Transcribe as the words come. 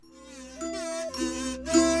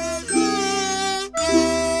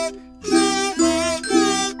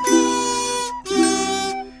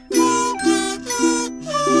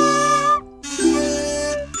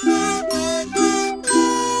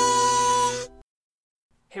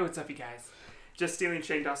Hey, what's up, you guys? Just stealing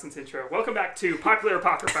Shane Dawson's intro. Welcome back to Popular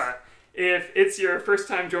Apocrypha. If it's your first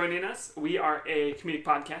time joining us, we are a comedic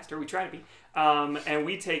podcast, or we try to be, and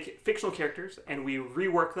we take fictional characters and we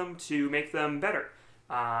rework them to make them better.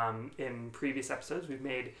 In previous episodes, we've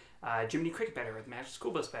made Jiminy Cricket better, or the Magic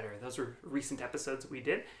School Bus better. Those were recent episodes that we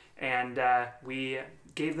did, and we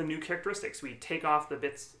gave them new characteristics. We take off the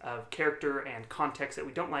bits of character and context that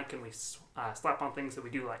we don't like, and we slap on things that we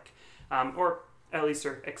do like, or at least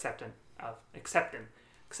are accepting of.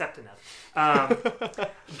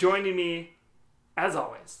 Joining me, as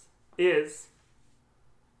always, is...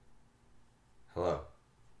 Hello.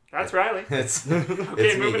 That's Riley. It's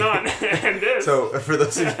moving me. on. And this. So, for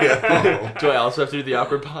those of you at home, Do I also have to do the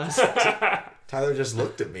awkward pause? Tyler just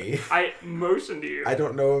looked at me. I motioned to you. I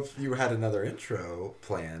don't know if you had another intro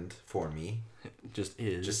planned for me. Just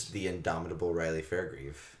is. Just the indomitable Riley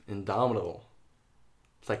Fairgrieve. Indomitable.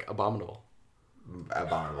 It's like abominable.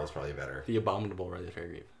 Abominable is probably better. The abominable Riley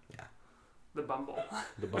Fairgrieve. Yeah. The Bumble.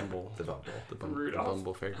 The Bumble. The Bumble. The Rudolph.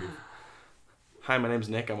 Bumble Fairgrieve. Hi, my name's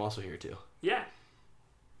Nick. I'm also here too. Yeah.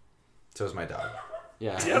 So is my dog.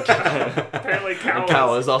 Yeah. Yep. Apparently And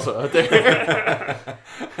Cal is also out there.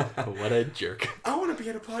 What a jerk. I want to be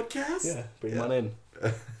in a podcast. Bring him on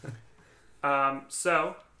in.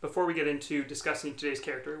 So, before we get into discussing today's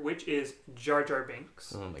character, which is Jar Jar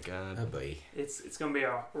Binks, Oh my god. Oh, boy. it's going to be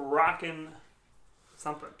a rockin'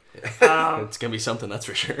 something. It's gonna be something, that's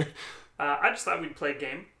for sure. I just thought we'd play a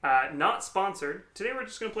game. Not sponsored. Today we're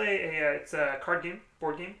just going to play it's a card game,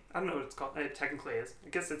 board game. I don't know what it's called. It technically is. I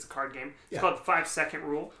guess it's a card game. It's called 5-Second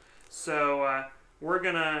Rule. So we're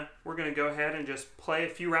gonna go ahead and just play a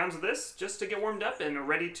few rounds of this just to get warmed up and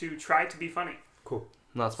ready to try to be funny. Cool.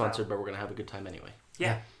 Not sponsored, but we're gonna have a good time anyway.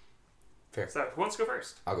 Yeah. Fair. So who wants to go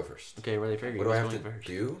first? I'll go first. Okay, Riley Fairgrieve. What do I who's have to going first?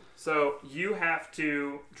 do? So you have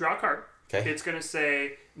to draw a card. Okay. It's going to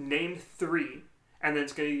say name 3, and then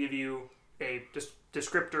it's going to give you a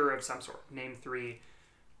descriptor of some sort. Name 3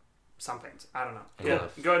 somethings. I don't know.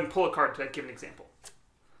 Go ahead and pull a card to give an example.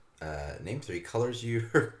 Name 3 colors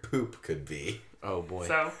your poop could be. Oh boy.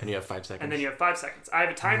 So- and you have 5 seconds. And then you have 5 seconds. I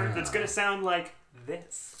have a timer that's going to sound like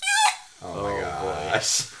this. Oh my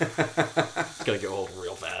gosh. It's gonna get old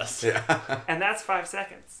real fast. Yeah. And that's 5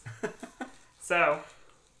 seconds. So,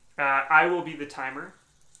 I will be the timer.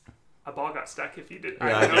 A ball got stuck if you did.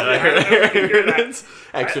 Yeah, I don't know if you can hear that.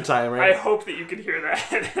 Extra time, I right? hope that you can hear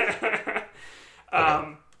that.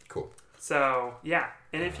 Cool. So yeah,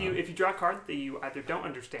 and if you draw a card that you either don't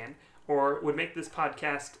understand or would make this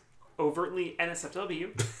podcast overtly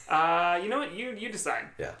NSFW, you know what? You decide.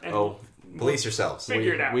 Yeah. And Police yourselves.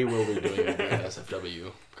 Figure it out. We will be doing the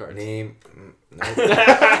SFW cards. Name. No.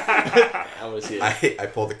 I want to see it. I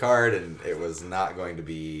pulled the card and it was not going to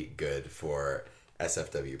be good for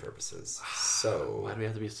SFW purposes. So Why do we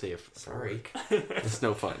have to be safe? sorry. It's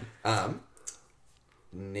no fun.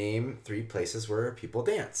 Name 3 places where people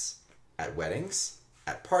dance: at weddings,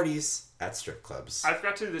 at parties, at strip clubs. I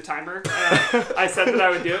forgot to do the timer. I said that I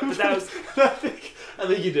would do it, but that was I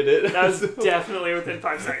think you did it. that was definitely within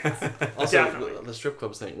 5 seconds. Also, Definitely. the strip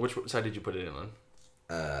clubs thing. Which side did you put it in on?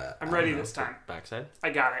 I'm ready this time. Backside? I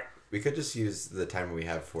got it. We could just use the timer we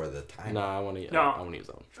have for the time. No, I want to. No. I want to use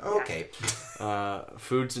that one. Okay.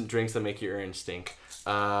 Foods and drinks that make your urine stink.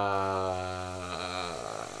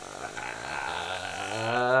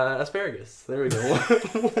 Asparagus. There we go.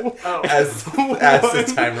 Oh, As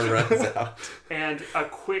the timer runs out. and a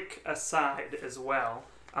quick aside as well,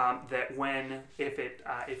 that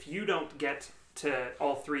if you don't get to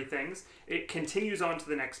all 3 things, it continues on to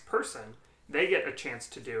the next person. They get a chance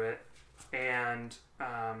to do it, and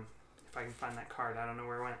if I can find that card, I don't know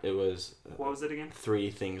where it went. It was What was it again?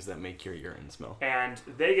 3 things that make your urine smell. And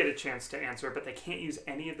they get a chance to answer it, but they can't use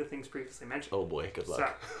any of the things previously mentioned. Oh boy, good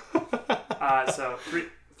luck. So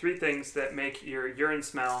three things that make your urine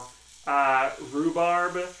smell.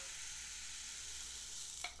 Rhubarb.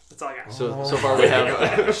 That's all I got. So far we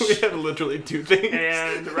have literally 2 things.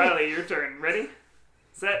 And Riley, your turn. Ready?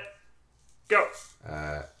 Set. Go.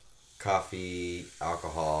 Coffee,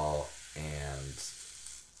 alcohol, and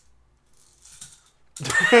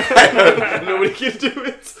Nobody can do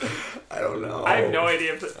it. I don't know. I have no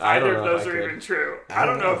idea if I don't either of know if those I are could. even true. I I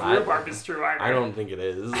don't know if I- rhubarb is true either. I don't think it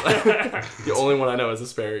is. The only one I know is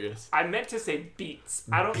asparagus. I meant to say beets.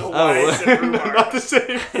 I don't know why I said rhubarb. Not the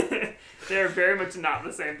same. They're very much not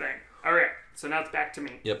the same thing. All right, so now it's back to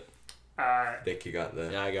me. Yep. Nick, you got the...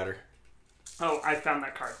 Yeah, I got her. Oh, I found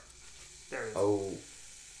that card. There it is. Oh.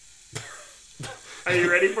 Are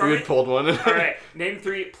you ready for We me? had pulled one. All right. Name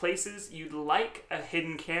 3 places you'd like a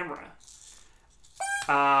hidden camera.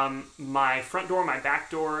 My front door, my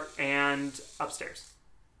back door, and upstairs.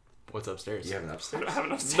 What's upstairs? You have an I upstairs? don't have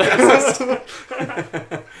an upstairs.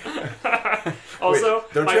 Also,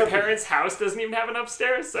 Wait, don't my you have- parents' house doesn't even have an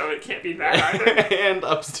upstairs, so it can't be that either. And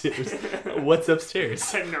upstairs. What's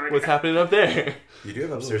upstairs? I have no idea. What's happening up there? You do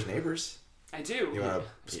have upstairs neighbors. I do. You want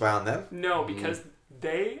to spy on them? No, because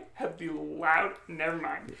they have the loud. Never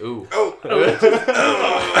mind. Ooh. Oh,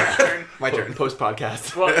 Oh, my turn. Post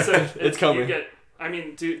podcast. well, so It's coming. You get, I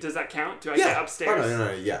mean, does that count? Do I Yeah. get upstairs? Oh,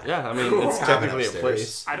 no, yeah. Yeah, I mean, Cool. it's Have an technically a upstairs.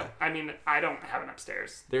 place. I don't have an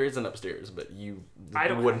upstairs. There is an upstairs, but you I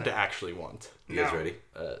don't wouldn't have it. actually want. You guys No. ready?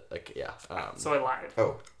 Like, yeah. So I lied.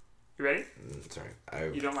 Oh, You ready? sorry.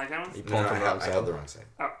 You don't like that one? You No, pulled no, from the wrong I held side. the wrong side.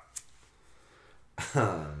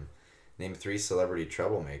 Oh. Name 3 celebrity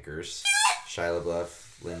troublemakers: Shia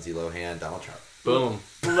LaBeouf, Lindsay Lohan, Donald Trump. Boom.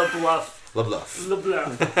 LeBluff. LaBeouf.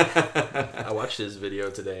 LeBluff. I watched his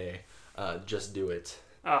video today. Just do it.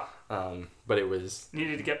 Oh, But it was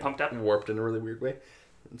needed to get pumped up. warped in a really weird way,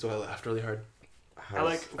 and so I laughed really hard. I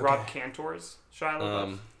like Rob Cantor's Shia LaBeouf.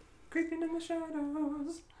 Um, Creeping in the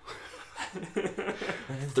shadows.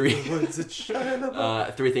 three What's it, Shia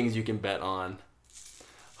LaBeouf? 3 things you can bet on: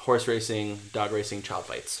 horse racing, dog racing, child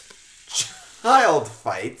fights. Child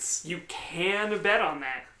fights. You can bet on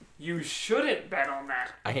that. You shouldn't bet on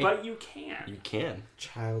that, but you can. You can.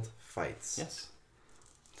 Child fights. Yes.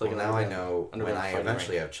 It's Well, an now I underground- know when underground I fighting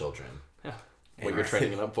eventually ring. have children. Yeah. What And- you're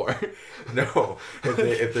training it up for. No,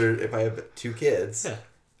 if I have 2 kids, Yeah.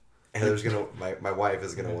 and there's gonna my wife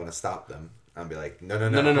is gonna want to stop them. I'll be like, no.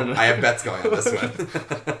 No. I have bets going on this one.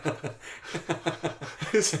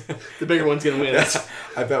 The bigger one's gonna win.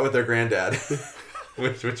 I bet with their granddad.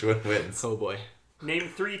 which one wins? Oh boy. Name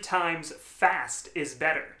 3 times fast is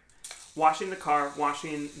better. Washing the car,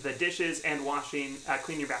 washing the dishes, and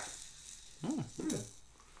cleaning your bathroom.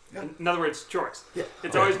 Yeah. In other words, chores. Yeah.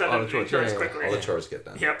 It's always better All to the do chores. chores Yeah. quickly. All the chores get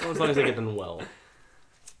done. Yep. Well, as long as they get done well.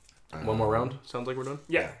 One more round. Sounds like we're done.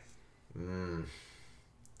 Yeah.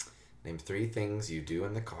 Name 3 things you do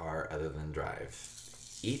in the car other than drive: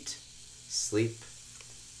 eat, sleep,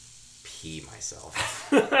 pee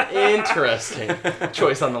myself. Interesting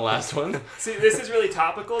choice on the last one. See, this is really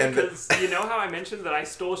topical And because you know how I mentioned that I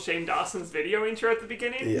stole Shane Dawson's video intro at the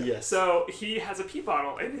beginning? Yeah. Yes. So he has a pee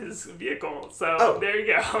bottle in his vehicle. So Oh. there you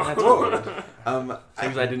go. That's Whoa.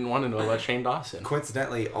 Things I didn't want to know about Shane Dawson.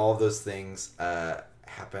 Coincidentally, all of those things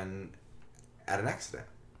happen at an accident.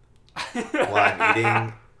 While I'm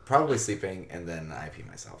eating, probably sleeping, and then I pee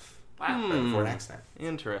myself. Wow. Right before an accident.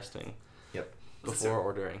 Interesting. Yep. Before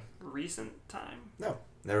ordering. Recent time. No,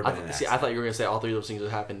 never been in an I accident. thought you were gonna say all 3 of those things that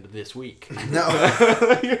happened this week. No.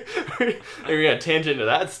 You're gonna tangent to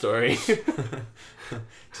that story.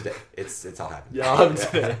 Today. It's all happened. Yeah, I'll have to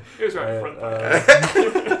say. It was right before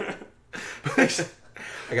the podcast.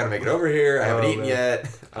 I gotta make it over here. I haven't Oh, eaten man. yet.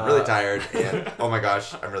 I'm really tired, and oh my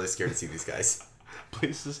gosh, I'm really scared to see these guys.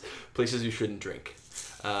 Places you shouldn't drink.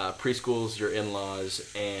 Preschools, your in-laws,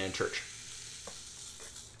 and church.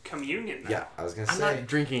 Communion. Yeah, I was gonna I'm say. not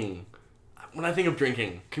drinking. When I think of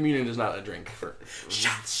drinking, communion is not a drink. Like,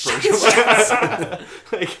 no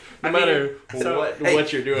I mean, matter so-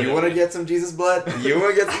 what you're doing. You want to get some Jesus blood? You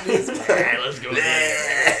want to get some Jesus blood? Hey, let's go.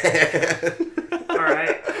 All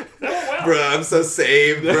right. That went well. Bruh, I'm so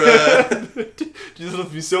saved, bruh. Jesus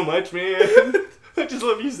loves me so much, man. I just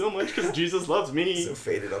love you so much because Jesus loves me. So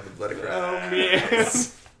faded on the blood of Oh,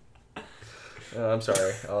 Christ. man. I'm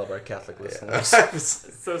sorry, all of our Catholic listeners.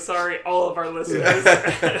 So sorry, all of our listeners.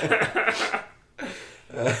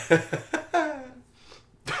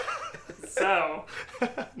 So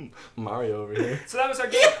Mario over here. that was our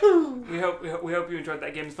game. We hope you enjoyed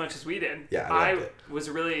that game as much as we did. Yeah, I loved it. was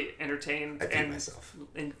really entertained I peed and myself.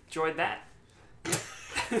 enjoyed that.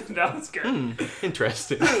 That was good.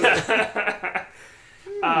 Interesting.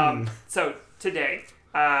 So today,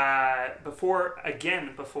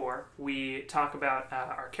 before we talk about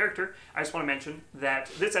our character, I just want to mention that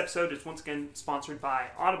this episode is once again sponsored by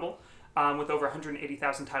Audible. With over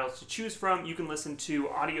 180,000 titles to choose from, you can listen to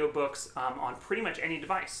audiobooks on pretty much any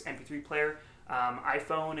device: MP3 player,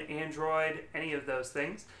 iPhone, Android, any of those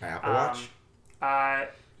things. Apple Watch? I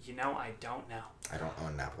don't know. I don't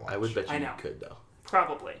own an Apple Watch. I would bet I you know. could, though.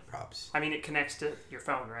 Probably. Props. I mean, it connects to your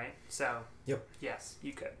phone, right? So Yep. yes,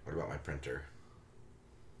 you could. What about my printer?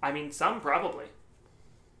 I mean, some probably.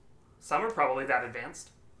 Some are probably that advanced.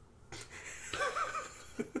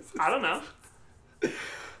 I don't know.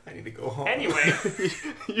 I need to go home. Anyway,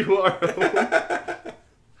 You are.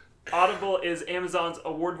 Audible is Amazon's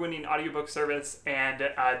award-winning audiobook service, and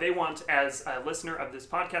they want, as a listener of this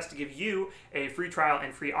podcast, to give you a free trial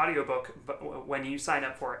and free audiobook when you sign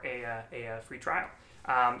up for a free trial.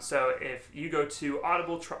 So if you go to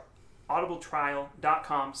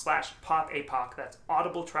audibletrial.com/popapoc. That's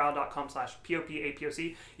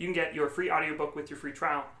audibletrial.com/popapoc. You can get your free audiobook with your free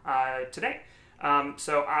trial today.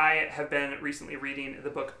 So I have been recently reading the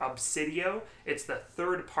book Obsidio. It's the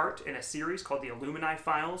third part in a series called the Illumini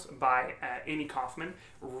Files by Amy Kaufman.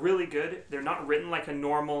 Really good. They're not written like a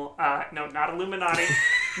normal, no, not Illuminati,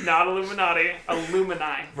 not Illuminati,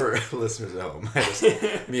 Illumini. For listeners at home,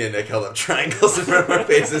 me and Nick held up triangles in front of our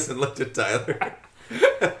faces and looked at Tyler.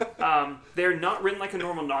 They're not written like a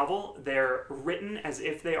normal novel. They're written as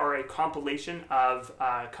if they are a compilation of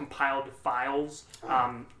compiled files.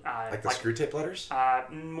 Like the screw tape letters?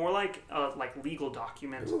 More like legal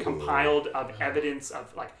documents, Ooh. compiled of evidence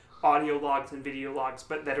of like audio logs and video logs,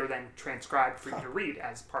 but that are then transcribed for you to read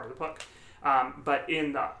as part of the book. But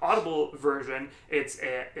in the Audible version,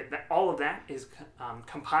 all of that is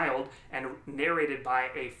compiled and narrated by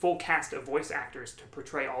a full cast of voice actors to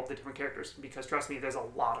portray all the different characters. Because trust me, there's a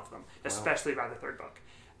lot of them, especially by the third book.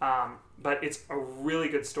 But it's a really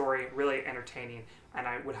good story, really entertaining, and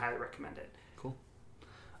I would highly recommend it. Cool.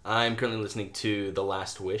 I'm currently listening to The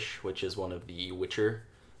Last Wish, which is one of the Witcher,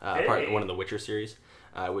 one of the Witcher series.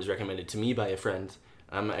 It was recommended to me by a friend.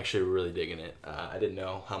 I'm actually really digging it. I didn't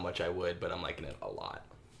know how much I would, but I'm liking it a lot.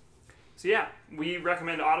 So yeah, we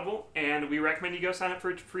recommend Audible, and we recommend you go sign up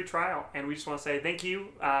for a free trial. And we just want to say thank you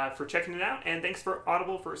for checking it out, and thanks for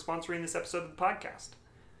Audible for sponsoring this episode of the podcast.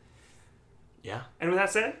 Yeah. And with that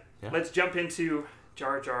said, let's jump into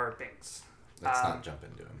Jar Jar Binks. Let's not jump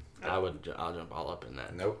into him. I'll jump all up in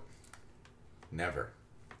that. Nope. Never.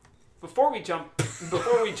 Before we jump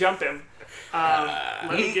him,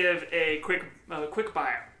 let me give a quick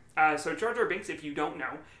bio. So Jar Jar Binks, if you don't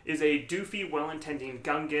know, is a doofy, well-intending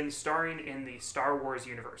Gungan starring in the Star Wars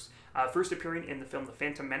universe. First appearing in the film The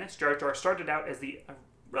Phantom Menace, Jar Jar started out as the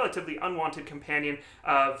relatively unwanted companion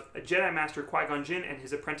of Jedi Master Qui-Gon Jinn and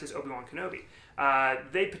his apprentice Obi-Wan Kenobi.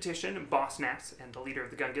 They petitioned Boss Nass, and the leader of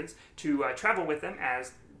the Gungans, to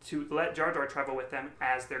let Jar Jar travel with them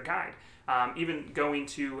as their guide, even going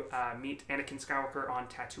to meet Anakin Skywalker on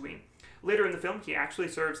Tatooine. Later in the film, he actually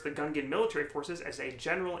serves the Gungan military forces as a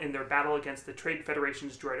general in their battle against the Trade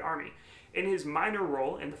Federation's droid army. In his minor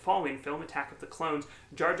role in the following film, Attack of the Clones,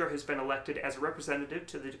 Jar Jar has been elected as a representative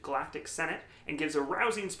to the Galactic Senate and gives a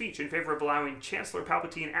rousing speech in favor of allowing Chancellor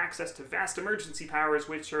Palpatine access to vast emergency powers,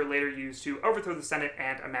 which are later used to overthrow the Senate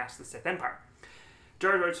and amass the Sith Empire.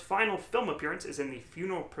 Jar Jar's final film appearance is in the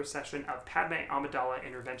funeral procession of Padme Amidala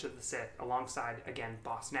in Revenge of the Sith, alongside, again,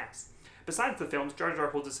 Boss Nass. Besides the films, Jar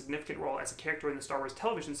Jar holds a significant role as a character in the Star Wars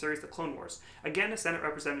television series The Clone Wars. Again, a Senate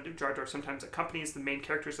representative, Jar Jar sometimes accompanies the main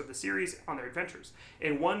characters of the series on their adventures.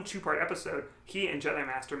 In one 2-part episode, he and Jedi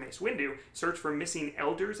Master Mace Windu search for missing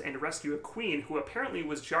elders and rescue a queen who apparently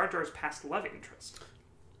was Jar Jar's past love interest.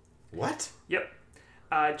 What? Yep.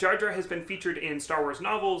 Jar Jar has been featured in Star Wars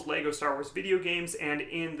novels, Lego Star Wars video games, and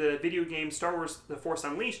in the video game Star Wars The Force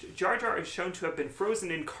Unleashed, Jar Jar is shown to have been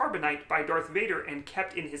frozen in carbonite by Darth Vader and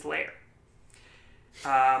kept in his lair.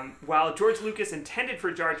 While George Lucas intended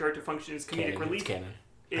for Jar Jar to function as comedic relief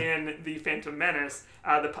in The Phantom Menace,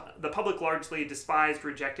 the public largely despised,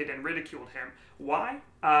 rejected, and ridiculed him. Why?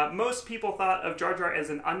 Most people thought of Jar Jar as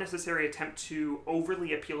an unnecessary attempt to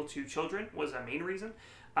overly appeal to children was a main reason.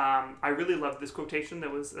 I really loved this quotation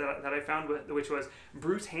that I found, which was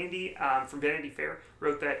Bruce Handy from Vanity Fair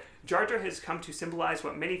wrote that Jar Jar has come to symbolize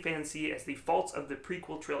what many fans see as the faults of the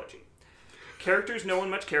prequel trilogy. Characters no one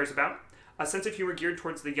much cares about, a sense of humor geared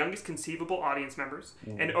towards the youngest conceivable audience members,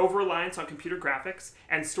 an over-reliance on computer graphics,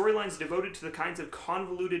 and storylines devoted to the kinds of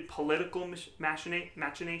convoluted political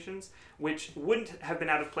machinations which wouldn't have been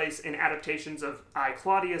out of place in adaptations of I,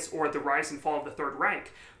 Claudius or The Rise and Fall of the Third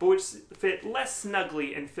Reich, but which fit less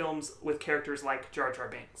snugly in films with characters like Jar Jar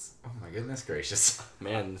Binks. Oh my goodness gracious.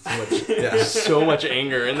 Man, so much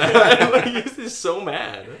anger in that. He's so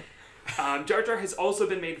mad. Jar Jar has also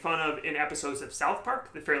been made fun of in episodes of South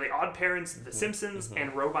Park, The Fairly Odd Parents, The Simpsons,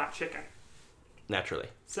 and Robot Chicken. Naturally.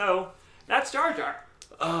 So, that's Jar Jar.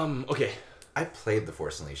 Okay. I played the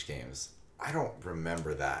Force Unleashed games. I don't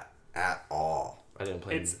remember that at all. I didn't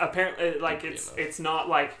play. It's apparently it's not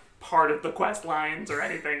like part of the quest lines or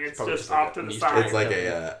anything. It's just off to the side. It's like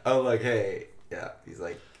hey, yeah. He's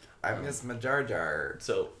like, I miss my Jar Jar.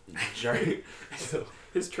 So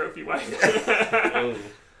his trophy wife.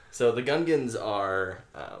 So the Gungans are,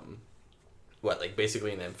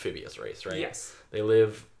 basically an amphibious race, right? Yes. They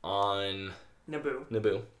live on...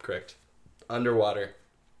 Naboo, correct. Underwater,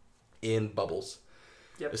 in bubbles.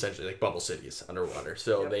 Yep. Essentially, like bubble cities underwater.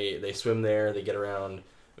 So Yep. they swim there, they get around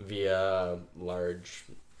via large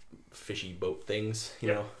fishy boat things, you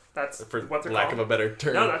know? That's for what they're lack called. of a better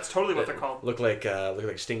term. No, that's totally what they're called. Look like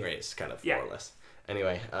stingrays, kind of, Yeah. more or less.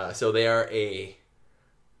 Anyway, so they are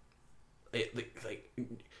like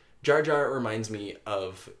Jar Jar reminds me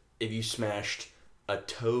of if you smashed a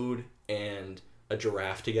toad and a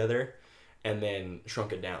giraffe together, and then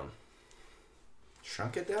shrunk it down.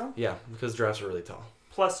 Shrunk it down? Yeah, because giraffes are really tall.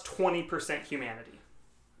 Plus 20% humanity.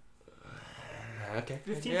 Okay.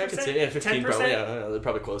 15%? Yeah, I could say 15 probably. 10%? Yeah, they're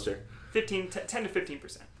probably closer. 10 to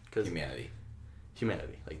 15%. Because Humanity.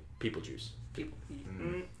 like people juice. People.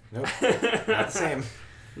 Nope. Not the same.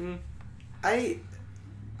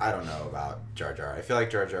 I don't know about Jar Jar. I feel like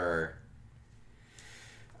Jar Jar.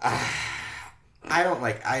 I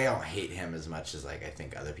don't hate him as much as like I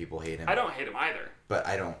think other people hate him. I don't hate him either. But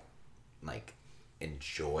I don't like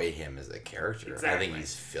enjoy him as a character. Exactly. I think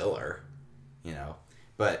he's filler, you know.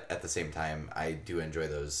 But at the same time, I do enjoy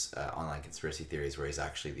those online conspiracy theories where he's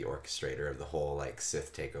actually the orchestrator of the whole like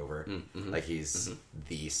Sith takeover. Mm-hmm. Like he's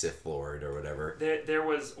the Sith Lord or whatever. There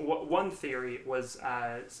was one theory was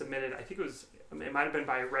submitted. I think it might have been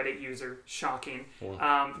by a Reddit user. Shocking.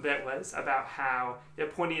 That was about how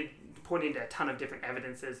it pointed to a ton of different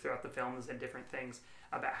evidences throughout the films and different things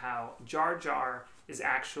about how Jar Jar is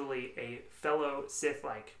actually a fellow Sith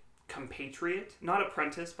like compatriot, not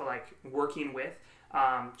apprentice, but like working with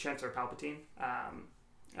Chancellor Palpatine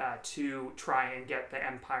to try and get the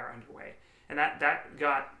Empire underway, and that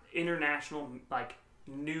got international like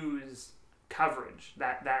news coverage.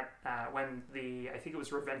 That when I think it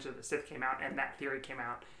was Revenge of the Sith came out, and that theory came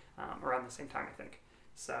out around the same time, I think.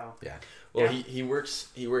 So yeah. Well, yeah. he works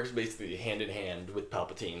basically hand in hand with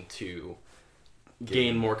Palpatine to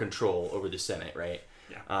gain more control over the Senate, right?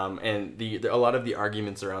 Yeah. And a lot of the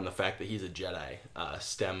arguments around the fact that he's a Jedi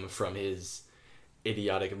stem from his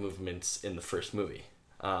idiotic movements in the first movie.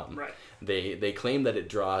 Right. They claim that it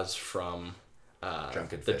draws from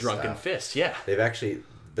the Drunken Fist. Yeah. They've actually,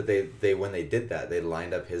 but they when they did that, they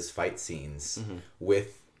lined up his fight scenes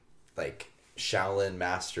with like Shaolin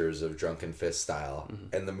masters of Drunken Fist style,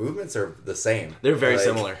 and the movements are the same. They're very like,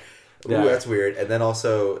 similar. Ooh, Yeah. that's weird. And then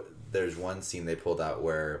also, there's one scene they pulled out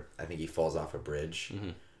where I think he falls off a bridge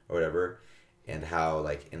or whatever, and how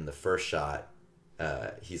like in the first shot,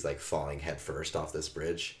 he's like falling head first off this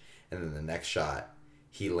bridge, and then the next shot,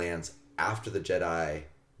 he lands after the Jedi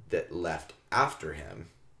that left after him,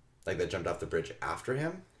 like that jumped off the bridge after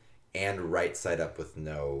him, and right side up with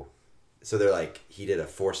no. So they're like, he did a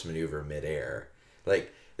force maneuver midair,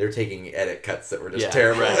 like. They're taking edit cuts that were just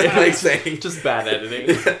terrible. Right. Like saying Just bad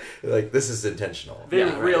editing. like this is intentional. They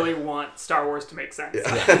really want Star Wars to make sense.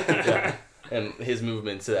 Yeah. And his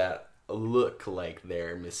movements that look like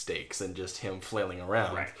they're mistakes and just him flailing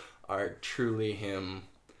around are truly him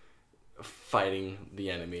fighting the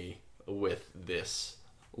enemy with this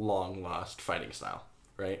long lost fighting style,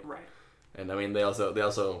 right? Right. And I mean, they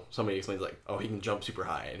also somebody explains like, oh, he can jump super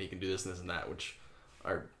high and he can do this and this and that, which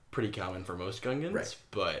are pretty common for most Gungans, Right.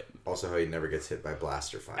 But Also, how he never gets hit by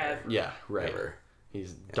blaster fire. yeah, right. Ever.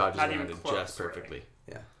 He's dodges Not around even it close, just perfectly.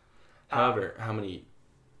 Yeah. However, how many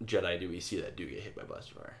Jedi do we see that do get hit by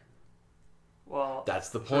blaster fire? Well, That's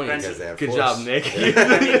the point. Revenge Because they have Good force. job, Nick.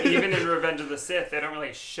 I mean, even in Revenge of the Sith, they don't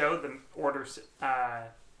really show the Order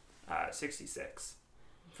 66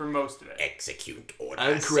 for most of it. Execute order.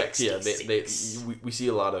 I'm correct. Yeah, 66. we see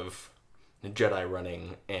a lot of Jedi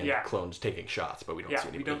running and Yeah. clones taking shots, but we don't see Yeah,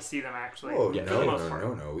 anybody. we don't see them actually. Oh, Yeah, for the most no,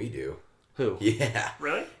 part. no, we do. Who? Yeah.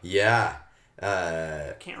 Really? Yeah.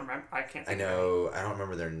 I can't remember. I can't. I Think know, I don't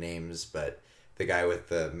remember their names, but the guy with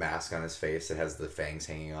the mask on his face that has the fangs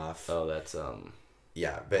hanging off. Oh, that's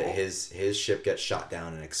Yeah, but his ship gets shot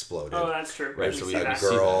down and exploded. Oh, that's true. Right, We so see we a that. see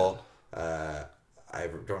girl, I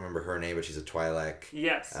don't remember her name, but she's a Twi'lek.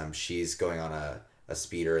 Yes. She's going on a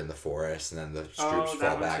speeder in the forest, and then the Oh, troops that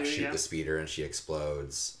fall one back, too, shoot yeah. the speeder, and she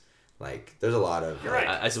explodes. Like, there's a lot of... You're right.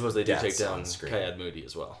 I suppose they do Deaths take down on screen. Kayad Moody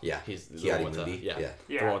as well. Yeah, he's the Kiadi one with Moody, the yeah,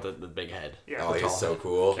 yeah. the one with the big head. Yeah. Oh, The he's tall so head.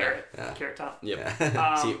 cool. Carrot. Yeah. Carrot top. Yep.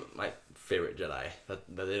 Yeah. See, my favorite Jedi that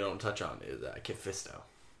they don't touch on is Kit Fisto.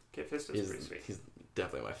 Kit Fisto's pretty sweet. He's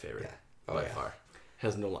definitely my favorite Yeah. Oh, by yeah. far.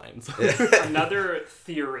 Has no lines. Another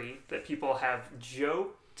theory that people have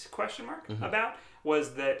joked about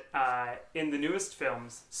was that in the newest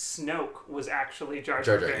films, Snoke was actually Jar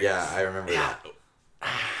Jar Jar Jar. Binks. Yeah, I remember that.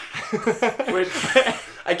 which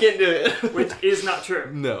I can't do it. which is not true.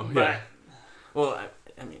 No. But Yeah. Well,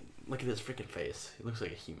 I mean, look at his freaking face. He looks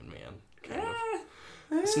like a human man. Kind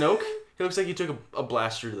of. Snoke. He looks like he took a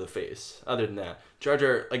blaster to the face. Other than that, Jar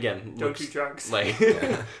Jar again don't looks do drugs. like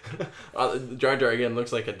Jar Jar again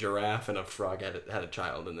looks like a giraffe and a frog had a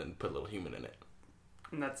child and then put a little human in it.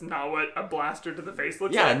 And that's not what a blaster to the face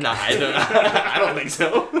looks Yeah, like. nah, I don't think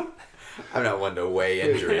so. I'm not one to weigh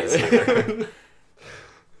injuries here.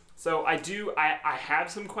 So I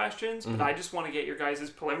have some questions, but I just want to get your guys'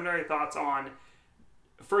 preliminary thoughts on,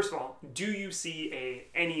 first of all, do you see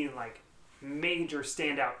any like major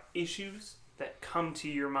standout issues that come to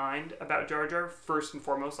your mind about Jar Jar? First and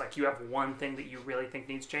foremost, like you have one thing that you really think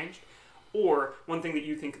needs changed, or one thing that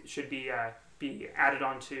you think should be added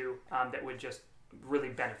onto that would just really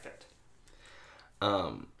benefit.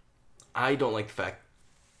 I don't like the fact.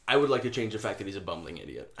 I would like to change the fact that he's a bumbling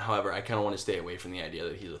idiot. However, I kind of want to stay away from the idea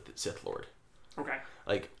that he's a Sith Lord. Okay.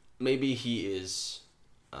 Like, maybe he is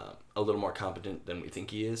a little more competent than we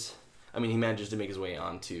think he is. I mean, he manages to make his way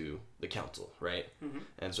onto the council, right? Mm-hmm.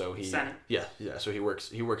 And so he... Senate. Yeah. So he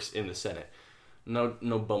works in the Senate. No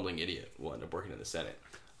bumbling idiot will end up working in the Senate.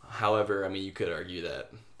 However, I mean, you could argue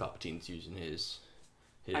that Palpatine's using his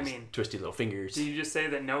twisty little fingers. Did you just say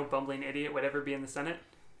that no bumbling idiot would ever be in the Senate?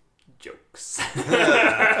 Jokes.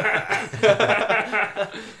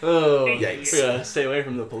 Oh, yikes. We gotta stay away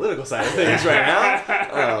from the political side of things right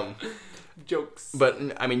now. Jokes. But,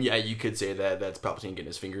 I mean, yeah, you could say that that's Palpatine getting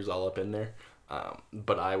his fingers all up in there.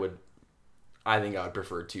 But I think I would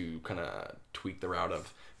prefer to kind of tweak the route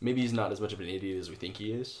of maybe he's not as much of an idiot as we think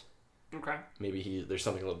he is. Okay. Maybe there's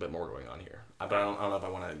something a little bit more going on here. But I don't know if I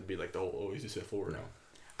want to be like the whole, he's a Sith Lord. No.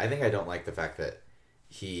 I think I don't like the fact that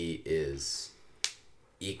he is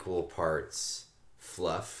equal parts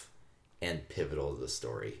fluff and pivotal to the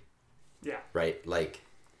story. Yeah. Right? Like,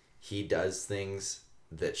 he does things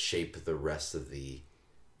that shape the rest of the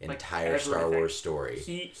entire Star Wars story.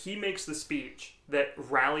 He makes the speech that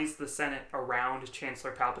rallies the Senate around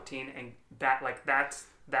Chancellor Palpatine, and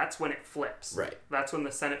that's when it flips. Right. That's when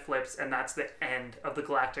the Senate flips, and that's the end of the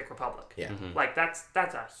Galactic Republic. Yeah. Mm-hmm. Like, that's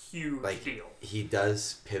a huge deal. He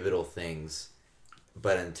does pivotal things,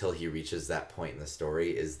 but until he reaches that point in the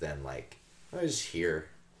story is then like, I was here.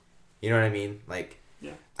 You know what I mean? Like,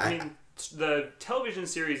 yeah. I mean, the television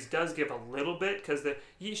series does give a little bit, because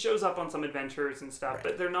he shows up on some adventures and stuff, right.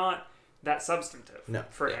 but they're not that substantive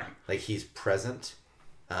for him. Like, he's present,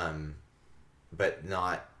 but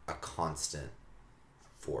not a constant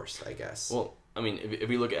force, I guess. Well, I mean, if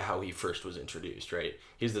we look at how he first was introduced, right?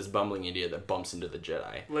 He's this bumbling idiot that bumps into the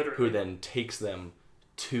Jedi. Literally. Who then takes them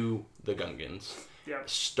to the Gungans. Yeah.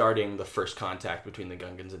 Starting the first contact between the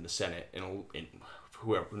Gungans and the Senate in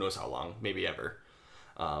whoever knows how long, maybe ever.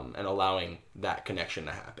 And allowing that connection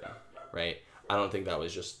to happen, right? I don't think that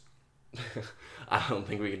was just... I don't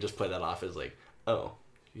think we can just play that off as like, oh,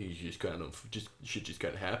 shit just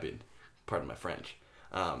kind of happened. Pardon my French.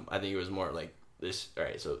 I think it was more like this. All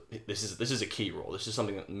right, so this is a key role. This is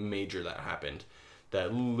something major that happened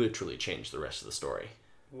that literally changed the rest of the story.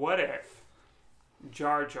 What if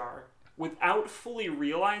Jar Jar, without fully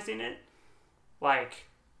realizing it, like,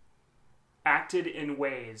 acted in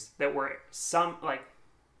ways that were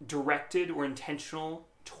directed or intentional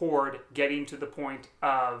toward getting to the point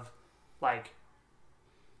of the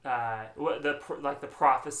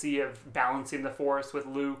prophecy of balancing the Force with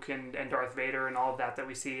Luke and Darth Vader and all of that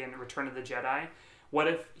we see in Return of the Jedi? What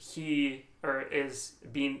if he is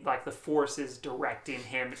being like the Force is directing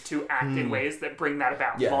him to act in ways that bring that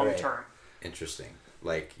about long term? Interesting.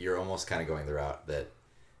 Like, you're almost kind of going the route that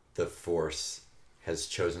the Force has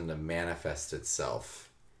chosen to manifest itself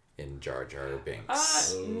in Jar Jar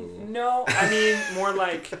Binks. No, I mean more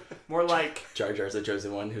like Jar Jar's the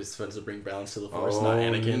chosen one who's supposed to bring balance to the Force, not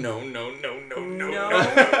Anakin. No.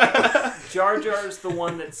 Jar Jar's the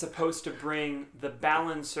one that's supposed to bring the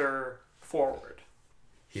balancer forward.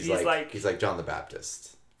 He's like John the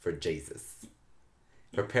Baptist for Jesus.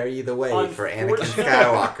 Prepare you the way for Anakin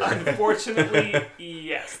Skywalker. Unfortunately,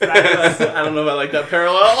 yes. I don't know if I like that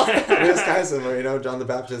parallel. It's kind of similar, John the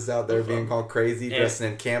Baptist out there being called crazy,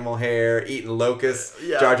 dressing in camel hair, eating locusts.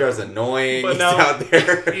 Yeah. Jar Jar's annoying. He's out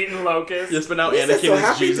there eating locusts. Yes, but now Anakin so is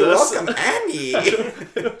happy Jesus. To welcome Annie.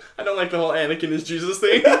 I don't like the whole Anakin is Jesus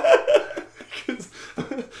thing.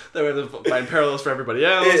 That way to find parallels for everybody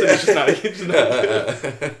else, and it's just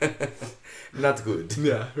not good.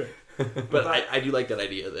 Yeah, right. But I do like that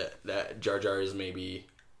idea that Jar Jar is maybe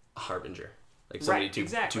a harbinger, like somebody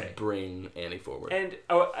to bring Annie forward. And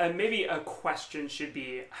maybe a question should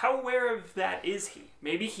be, how aware of that is he?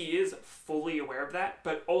 Maybe he is fully aware of that,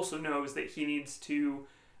 but also knows that he needs to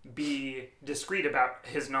be discreet about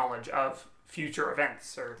his knowledge of future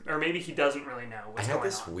events, or maybe he doesn't really know what's going on. I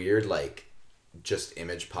had this weird just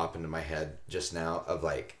image pop into my head just now of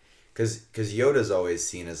because Yoda's always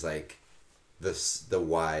seen as the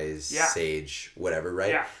wise sage, whatever,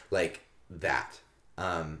 right? Yeah. Like that.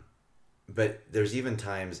 But there's even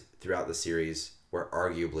times throughout the series where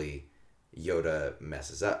arguably Yoda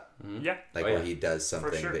messes up. Yeah. Like where he does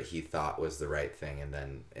something sure. that he thought was the right thing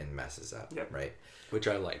and messes up. Yep. Right. Which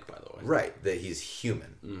I like, by the way. Right. That he's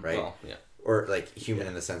human. Right. Well, yeah. Or like human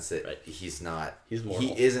in the sense that he's not. He's mortal.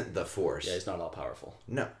 He isn't the Force. Yeah, he's not all powerful.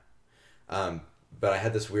 No. But I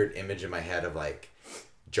had this weird image in my head of like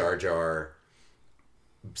Jar Jar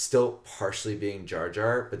still partially being Jar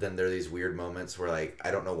Jar, but then there are these weird moments where like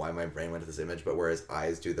I don't know why my brain went to this image, but where his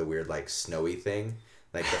eyes do the weird like snowy thing,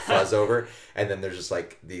 like the fuzz over, and then there's just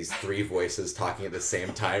like these three voices talking at the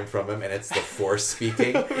same time from him, and it's the Force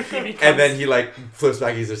speaking, and then he like flips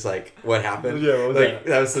back, he's just like, "What happened?" Yeah, what was like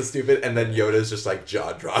that was so stupid, and then Yoda's just like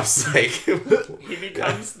jaw drops, like he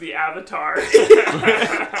becomes the Avatar.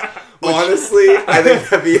 Honestly, I think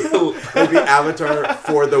that'd be Avatar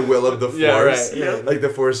for the will of the Force. Yeah, right. Yeah. Like the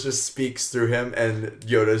Force just speaks through him, and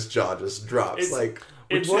Yoda's jaw just drops.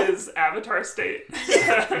 It's his Avatar state.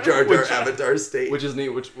 Jar Jar Avatar state. Which is neat,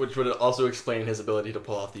 which would also explain his ability to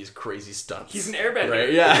pull off these crazy stunts. He's an airbender.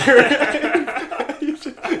 Right? Yeah.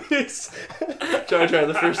 Jar Jar,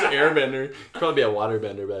 the first airbender. He'd probably be a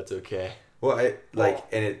waterbender, but that's okay. Well,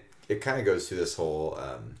 and it kind of goes through this whole.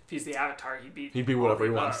 If he's the Avatar, he'd be whatever he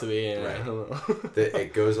wants to be. Yeah. Right. I don't know.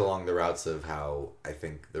 It goes along the routes of how I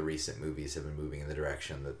think the recent movies have been moving in the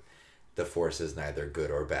direction that the Force is neither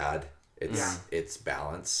good or bad. It's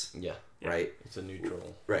balance. Yeah. Right. It's a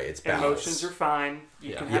neutral. Right. It's balance. Emotions are fine.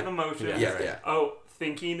 You can have emotions. Yeah. Oh,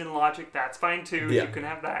 thinking and logic, that's fine too. Yeah. You can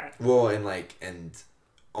have that. Well, and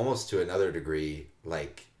almost to another degree,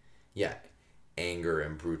 anger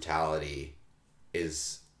and brutality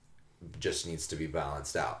just needs to be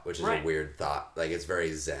balanced out, which is a weird thought. Like it's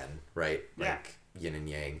very Zen, right? Like yin and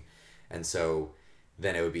yang. And so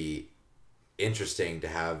then it would be interesting to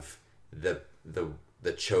have the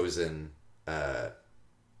chosen the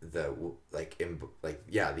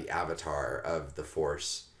Avatar of the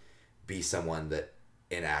Force be someone that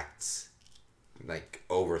enacts like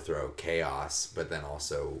overthrow, chaos, but then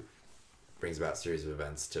also brings about a series of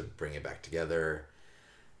events to bring it back together.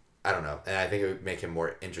 I don't know. And I think it would make him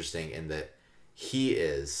more interesting in that he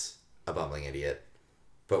is a bumbling idiot,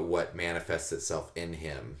 but what manifests itself in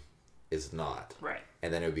him is not. Right.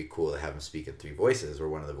 And then it would be cool to have him speak in three voices, where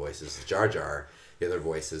one of the voices is Jar Jar, the other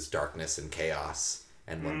voice is darkness and chaos,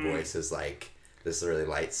 and one voice is like this really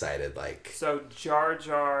light-sided, like... So Jar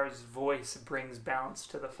Jar's voice brings balance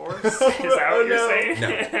to the Force? Is that what you're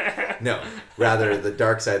saying? No. Rather, the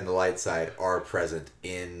dark side and the light side are present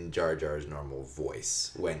in Jar Jar's normal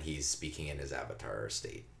voice when he's speaking in his Avatar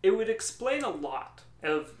state. It would explain a lot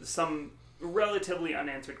of some relatively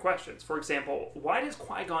unanswered questions. For example, why does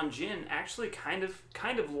Qui-Gon Jinn actually kind of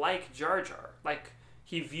like Jar Jar? Like,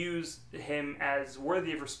 he views him as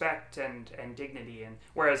worthy of respect and dignity, and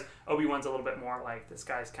whereas Obi-Wan's a little bit more like, this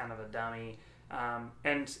guy's kind of a dummy. And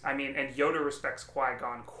Yoda respects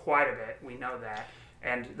Qui-Gon quite a bit. We know that.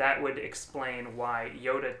 And that would explain why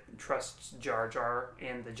Yoda trusts Jar Jar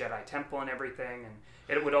in the Jedi Temple and everything. And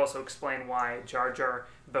it would also explain why Jar Jar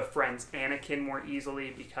befriends Anakin more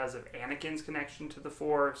easily because of Anakin's connection to the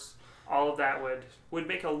Force. All of that would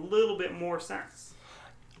make a little bit more sense.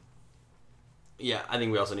 Yeah, I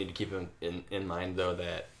think we also need to keep in mind, though,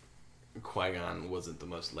 that Qui-Gon wasn't the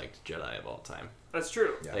most liked Jedi of all time. That's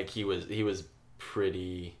true. Yeah. Like, he was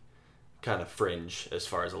pretty kind of fringe as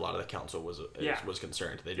far as a lot of the council was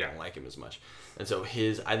concerned. They didn't like him as much. And so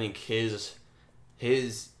I think his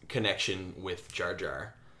connection with Jar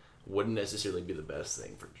Jar wouldn't necessarily be the best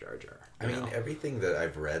thing for Jar Jar. I mean, everything that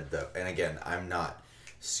I've read, though, and again, I'm not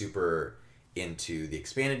super into the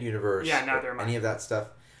expanded universe or any of that stuff.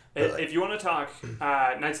 If you want to talk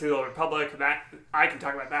Knights of the Old Republic, that I can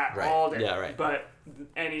talk about that all day. Yeah, right. But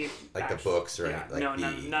any the books or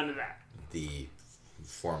none of that. The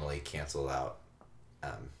formally canceled out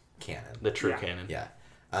canon. The true canon. Yeah.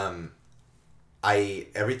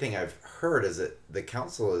 Everything I've heard is that the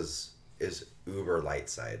council is uber light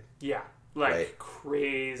side. Yeah.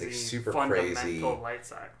 Crazy, like super fundamental crazy light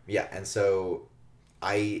side. Yeah, and so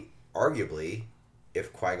arguably,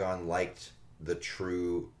 if Qui-Gon liked the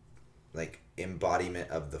true embodiment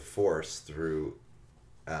of the Force through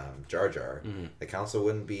Jar Jar, the council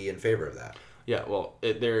wouldn't be in favor of that. Yeah, well,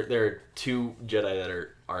 there are two Jedi that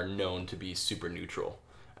are known to be super neutral,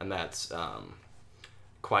 and that's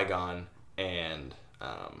Qui-Gon and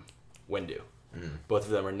Windu. Both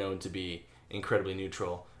of them are known to be incredibly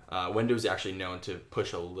neutral. Windu's actually known to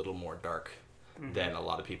push a little more dark than a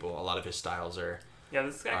lot of people. A lot of his styles are... Yeah,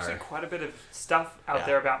 there's actually quite a bit of stuff out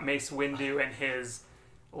there about Mace Windu and his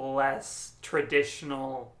less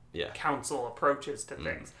traditional council approaches to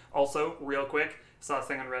things. Also, real quick, saw this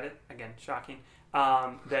thing on Reddit, again, shocking,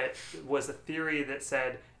 that was a theory that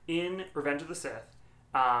said in Revenge of the Sith,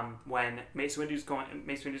 when Mace Windu's going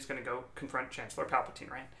to go confront Chancellor Palpatine,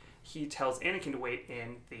 right? He tells Anakin to wait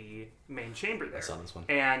in the main chamber there. I saw this one.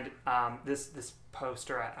 And this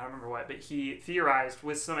poster, I don't remember what, but he theorized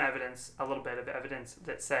with some evidence, a little bit of evidence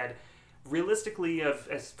that said, realistically,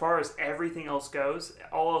 as far as everything else goes,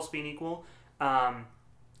 all else being equal,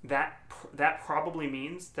 that probably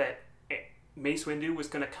means that Mace Windu was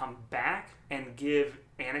going to come back and give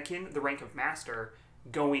Anakin the rank of Master,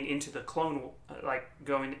 going into the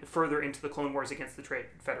going further into the Clone Wars against the Trade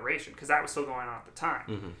Federation, because that was still going on at the time.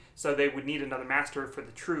 Mm-hmm. So they would need another Master for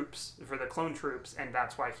the troops, for the clone troops, and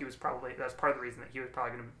that's why that's part of the reason that he was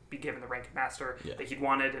probably going to be given the rank of Master that he'd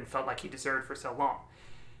wanted and felt like he deserved for so long.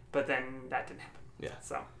 But then that didn't happen. Yeah.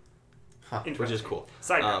 So. Which is cool.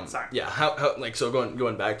 Side note, sorry. Yeah. How like, so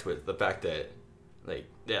going back to it, the fact that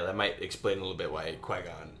that might explain a little bit why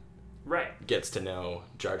Qui-Gon gets to know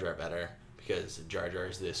Jar Jar better. Because Jar Jar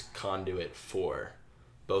is this conduit for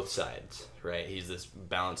both sides, right? He's this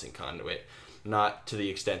balancing conduit, not to the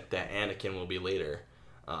extent that Anakin will be later,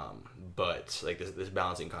 but like this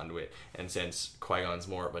balancing conduit. And since Qui-Gon's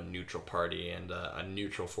more of a neutral party and a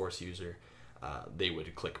neutral Force user, they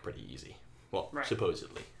would click pretty easy. Well,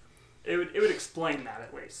 supposedly. It would explain that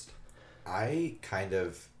at least. I kind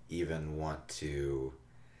of even want to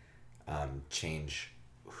change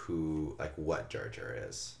what Jar Jar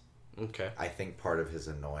is. Okay. I think part of his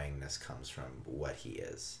annoyingness comes from what he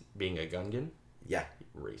is. Being a Gungan? Yeah.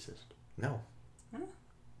 Racist. No. Huh?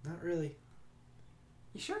 Not really.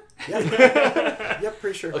 You sure? Yeah. Yep,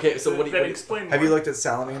 pretty sure. Okay, so what do you explain more? Have you looked at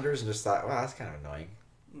salamanders and just thought, wow, that's kind of annoying?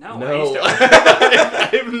 No.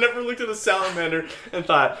 I've never looked at a salamander and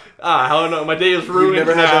thought, I don't know, my day is ruined. You've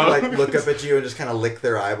never now. had them look up at you and just kind of lick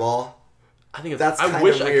their eyeball? I think that's I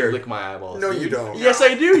wish weird. I could lick my eyeballs. No, you don't. Yes,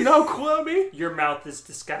 I do. You know how cool that would be? Your mouth is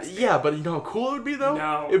disgusting. Yeah, but you know how cool it would be, though?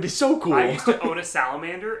 No. It would be so cool. I used to own a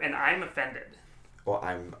salamander, and I'm offended. Well,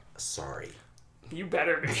 I'm sorry. You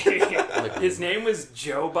better be. His name was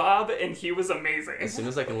Joe Bob, and he was amazing. As soon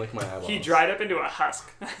as I can lick my eyeballs. He dried up into a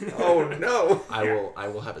husk. Oh, no. I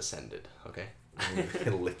will have ascended, okay? You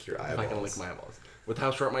can lick your eyeballs. If I can lick my eyeballs. With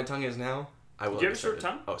how short my tongue is now, I will Do you have have a short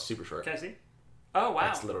ascended. tongue? Oh, super short. Can I see? Oh, wow.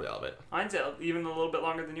 That's literally all of it. Mine's even a little bit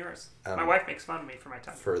longer than yours. My wife makes fun of me for my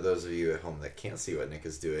tongue. For those of you at home that can't see what Nick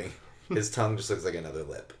is doing, his tongue just looks like another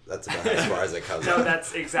lip. That's about as far as it comes No, out.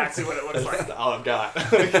 that's exactly what it looks like. That's all I've got.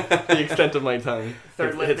 The extent of my tongue.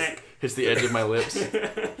 Third lip, Nick. Hits the edge of my lips. I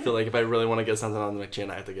feel like if I really want to get something on my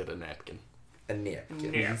chin, I have to get a napkin. A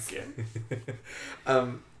napkin. Napkin.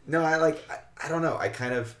 No, I don't know.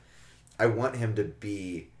 I want him to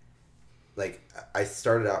be, like, I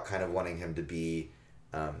started out kind of wanting him to be,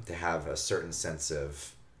 to have a certain sense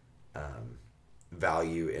of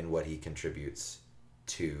value in what he contributes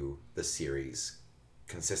to the series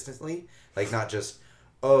consistently. Like, not just,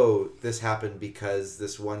 oh, this happened because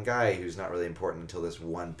this one guy who's not really important until this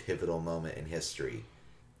one pivotal moment in history,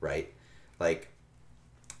 right? Like,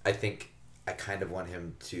 I think I kind of want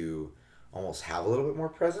him to almost have a little bit more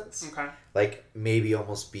presence. Okay. Like, maybe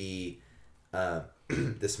almost be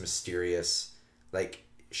this mysterious, like,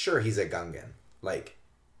 sure, he's a Gungan. Like,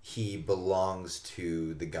 he belongs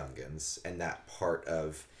to the Gungans, and that part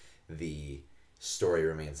of the story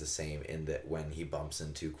remains the same in that when he bumps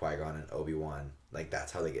into Qui-Gon and Obi-Wan, like,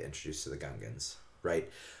 that's how they get introduced to the Gungans, right?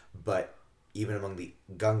 But even among the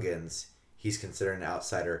Gungans, he's considered an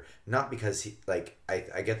outsider, not because he, like,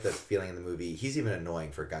 I get the feeling in the movie, he's even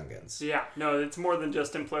annoying for Gungans. Yeah, no, it's more than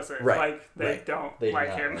just implicit. Right, Like, they right. don't They like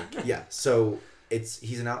not him. Yeah, so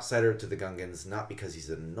he's an outsider to the Gungans, not because he's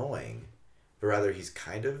annoying, but rather he's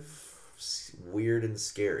kind of weird and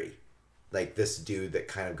scary. Like, this dude that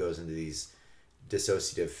kind of goes into these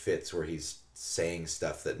dissociative fits where he's saying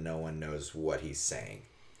stuff that no one knows what he's saying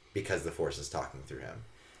because the Force is talking through him,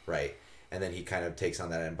 right? And then he kind of takes on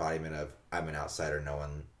that embodiment of, I'm an outsider, no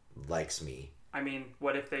one likes me. I mean,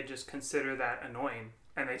 what if they just consider that annoying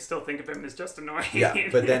and they still think of him as just annoying? Yeah,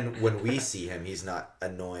 but then when we see him, he's not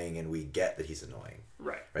annoying and we get that he's annoying.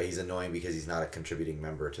 Right. Right? He's annoying because he's not a contributing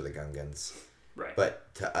member to the Gungans. Right.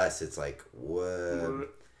 But to us, it's like, what's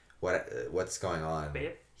going on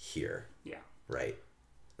Babe? here? Yeah. Right?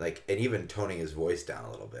 Like, and even toning his voice down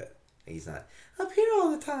a little bit. He's not up here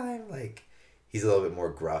all the time. Like, he's a little bit more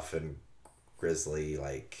gruff and grizzly.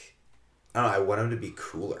 Like, I don't know. I want him to be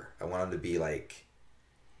cooler. I want him to be, like,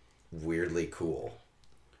 weirdly cool.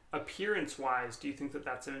 Appearance-wise, do you think that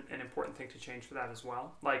that's an important thing to change for that as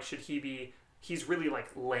well? Like, should he be... He's really, like,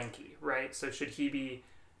 lanky, right? So should he be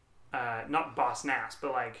not Boss Nass,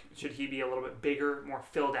 but like, should he be a little bit bigger, more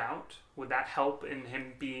filled out? Would that help in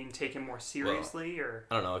him being taken more seriously? Or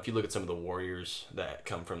I don't know. If you look at some of the warriors that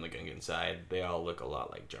come from the Gungan side, they all look a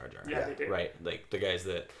lot like Jar Jar. Yeah, they do. Right? Like the guys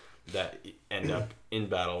that end up in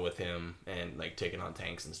battle with him and like taking on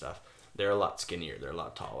tanks and stuff, they're a lot skinnier. They're a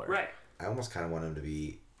lot taller. Right. I almost kind of want him to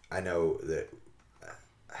be. I know that.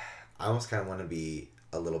 I almost kind of want him to be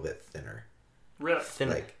a little bit thinner. Really?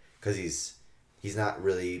 Thinner. Like, because he's not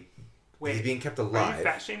really. Wait, he's being kept Are alive. you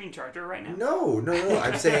fat shaming Jar Jar right now? No.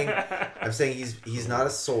 I'm saying he's not a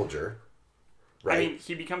soldier. Right. I mean,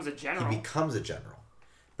 he becomes a general. He becomes a general,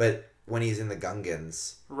 but when he's in the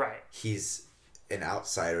Gungans, right. he's an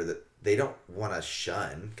outsider that they don't want to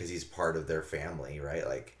shun because he's part of their family, right?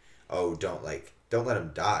 Like, oh, don't let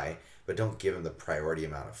him die, but don't give him the priority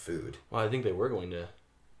amount of food. Well, I think they were going to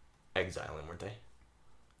exile him, weren't they?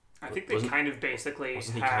 I think they kind of basically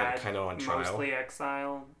wasn't he had kind of on trial? mostly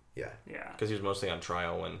exile. Yeah. Yeah. Because he was mostly on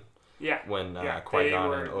trial when Yeah. Qui-Gon they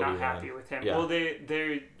were and Obi-Wan. not happy with him. Yeah. Well,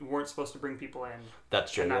 they weren't supposed to bring people in.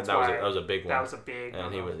 That's true. And that's that why was a big one. That was a big.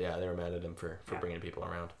 And he was they were mad at him for Yeah. bringing people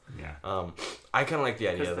around. Yeah. I kind of like the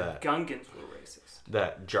idea Because the that Gungans were racist.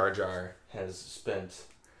 that Jar Jar has spent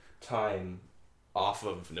time off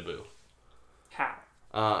of Naboo. How?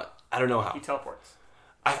 I don't know how. He teleports.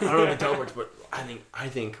 I don't know if it teleports, but I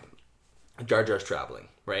think Jar Jar's traveling,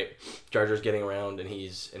 right? Jar Jar's getting around, and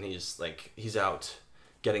he's out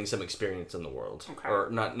getting some experience in the world, Okay. or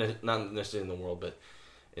not necessarily in the world, but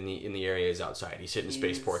in the areas outside. He's hitting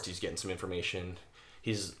spaceports. He's getting some information.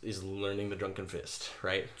 He's learning the Drunken Fist,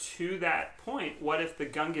 right? To that point, what if the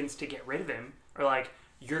Gungans, to get rid of him, are like,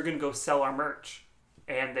 you're gonna go sell our merch,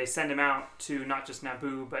 and they send him out to not just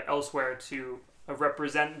Naboo but elsewhere to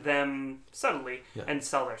represent them subtly and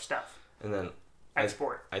sell their stuff. And then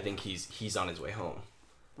Export. I think he's on his way home,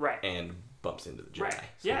 Right. and bumps into the Jedi. Right. So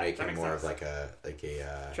Yeah. make that him makes more sense. of like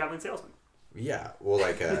a traveling salesman. yeah. Well,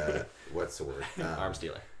 like a what's the word? Arms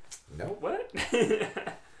dealer. No. What?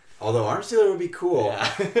 Although Arms Dealer would be cool.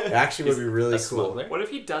 Yeah. It actually would be really A cool. smuggler. What if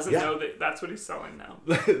he doesn't Yeah. know that that's what he's selling now?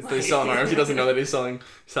 They're selling arms. He doesn't know that he's selling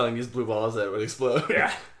these blue balls that would explode.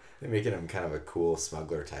 Yeah. Making him kind of a cool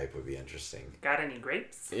smuggler type would be interesting. Got any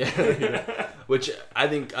grapes? Yeah. Which I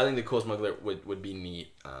think the cool smuggler would be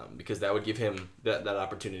neat, because that would give him that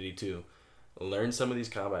opportunity to learn some of these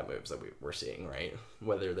combat moves that we're seeing, right?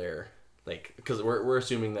 Whether they're like, because we're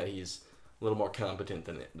assuming that he's a little more competent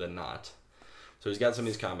than not. So he's got some of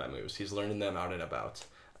these combat moves. He's learning them out and about.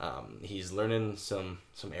 He's learning some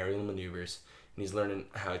aerial maneuvers, and he's learning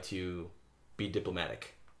how to be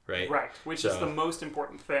diplomatic, right? Right, which is the most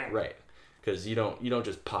important thing. Right, because you don't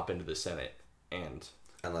just pop into the Senate and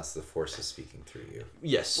Unless the Force is speaking through you.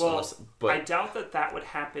 yes, Well, I doubt that would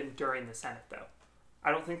happen during the Senate, though. I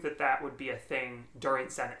don't think that would be a thing during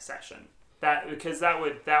Senate session. Because that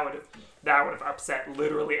would have upset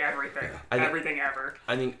literally everything, everything ever.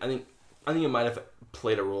 I think it might have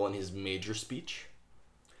played a role in his major speech,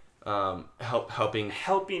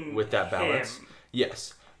 helping with that balance. him.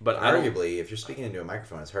 Yes, but Arguably, if you're speaking into a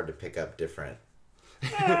microphone, it's hard to pick up different.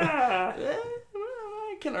 I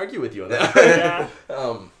can argue with you on that. Yeah,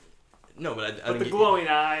 No, but I with think the glowing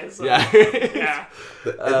eyes. Yeah. Yeah.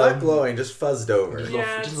 It's not glowing, just fuzzed over.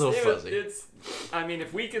 Just a little fuzzy. It's. I mean,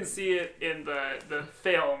 if we can see it in the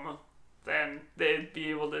film, then they'd be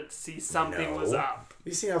able to see something was No. up.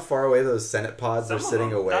 You see how far away those Senate pods Some are of sitting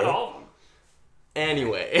them, away? Not all of them.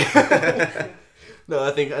 Anyway. No,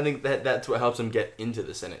 I think that's what helps him get into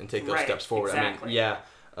the Senate and take those Right, steps forward. exactly. I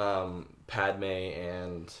mean, Padme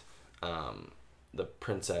and the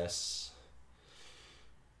princess.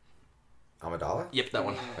 Amidala? Yep, that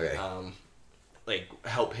one. Okay.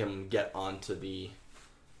 Help him get onto the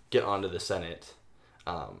Senate,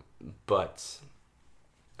 but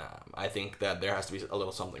I think that there has to be a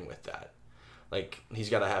little something with that. Like, he's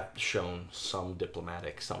got to have shown some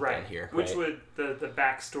diplomatic something Right. here, Which right? would the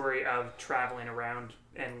backstory of traveling around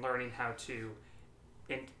and learning how to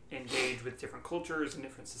engage with different cultures and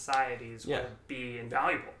different societies Yeah. would be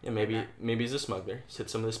invaluable. Yeah, maybe he's a smuggler. He's hit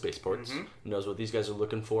some of the spaceports. Mhm. Knows what these guys are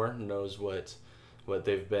looking for. Knows what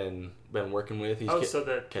they've been working with. He's So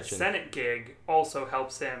the catching. Senate gig also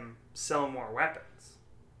helps him sell more weapons.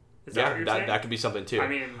 Is that what you're saying? that could be something too. I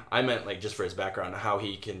mean, I meant like just for his background, how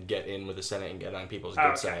he can get in with the Senate and get on people's Oh, good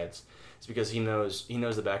okay. sides. It's because he knows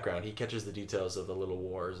the background. He catches the details of the little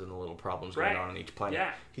wars and the little problems going Right. on each planet.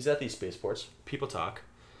 Yeah. He's at these spaceports. People talk.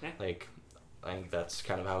 Yeah. Like, I think that's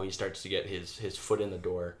kind of how he starts to get his foot in the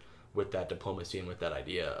door with that diplomacy and with that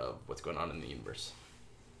idea of what's going on in the universe.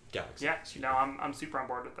 Galaxy. yeah. No, I'm super on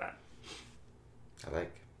board with that. I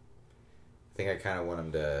think I kind of want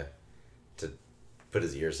him to put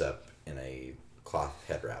his ears up in a cloth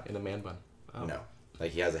head wrap. In a man bun. Oh. No.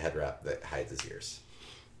 Like, he has a head wrap that hides his ears.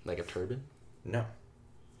 Like a turban? No.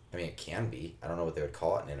 I mean, it can be. I don't know what they would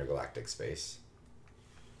call it in intergalactic space.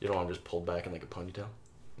 You don't want him just pulled back in like a ponytail?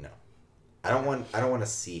 No. I don't want to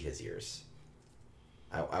see his ears.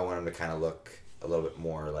 I want him to kind of look a little bit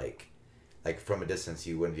more like from a distance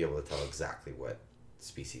you wouldn't be able to tell exactly what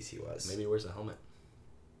species he was. Maybe he wears a helmet.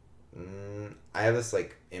 I have this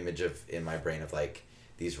like image in my brain of like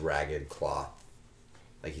these ragged cloth.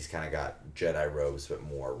 Like, he's kind of got Jedi robes, but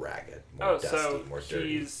more ragged, more dusty, more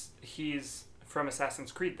dirty. He's from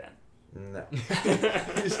Assassin's Creed then. No.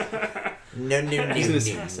 No. He's an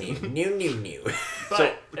assassin. No. But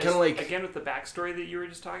So, kinda like... again, with the backstory that you were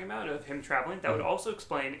just talking about of him traveling, that would also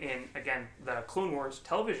explain in, again, the Clone Wars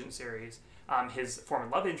television series, his former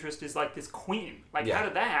love interest is like this queen. Like, how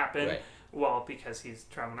did that happen? Right. Well, because he's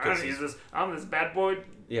traveling around and I'm this bad boy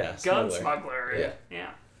gun smuggler.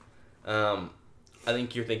 Yeah. I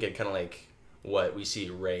think you're thinking kind of like what we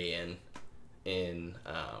see Rey in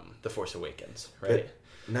The Force Awakens, right?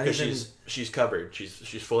 Because she's covered,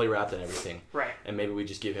 she's fully wrapped in everything, right? And maybe we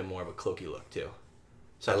just give him more of a cloaky look too,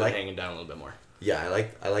 so hanging down a little bit more. Yeah,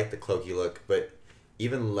 I like the cloaky look, but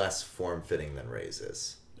even less form fitting than Rey's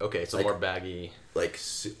is. Okay, so like, more baggy, like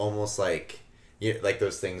almost like like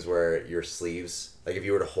those things where your sleeves, like if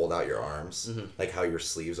you were to hold out your arms, like how your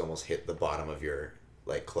sleeves almost hit the bottom of your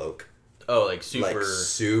like cloak. Oh, like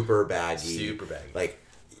super baggy. Super baggy. Like,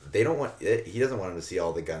 they don't want it. He doesn't want him to see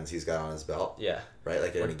all the guns he's got on his belt. Yeah. Right?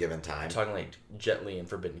 Like, at any given time. Talking like Jet Li in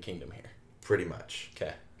Forbidden Kingdom here. Pretty much.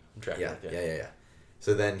 Okay. I'm tracking with you. Yeah.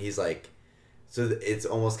 So then he's like... So it's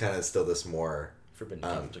almost kind of still this more... Forbidden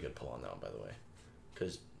Kingdom's a good pull on that one, by the way.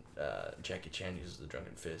 Because Jackie Chan uses the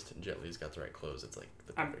drunken fist and Jet Li's got the right clothes. It's like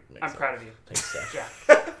the perfect mix. I'm proud of you. Thanks, Steph. Yeah.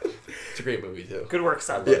 It's a great movie, too. Good work,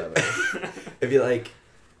 son. I love that movie. If you like...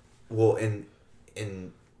 Well, in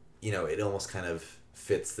it almost kind of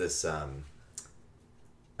fits this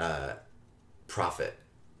prophet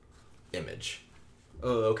image.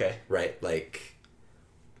 Oh, okay. Right? Like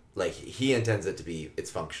he intends it to be, it's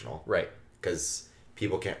functional. Right. Because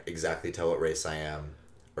people can't exactly tell what race I am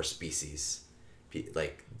or species.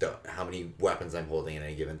 Like, how many weapons I'm holding at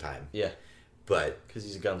any given time. Yeah. But... Because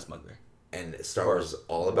he's a gun smuggler. And Star Wars is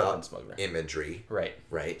all about imagery. Right.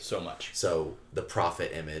 Right? So much. So the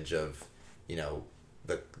prophet image of,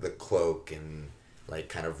 the cloak and, like,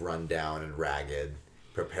 kind of run down and ragged,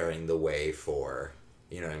 preparing the way for,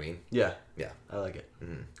 you know what I mean? Yeah. Yeah. I like it.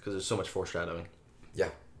 Because there's so much foreshadowing. Yeah.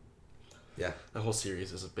 Yeah. The whole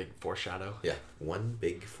series is a big foreshadow. Yeah. One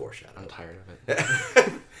big foreshadow. I'm tired of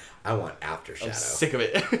it. I want aftershadow. I'm sick of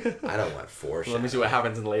it. I don't want foreshadow. Let me see what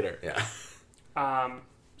happens in later. Yeah.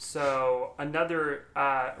 So another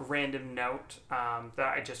random note that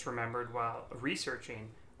I just remembered while researching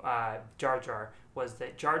Jar Jar was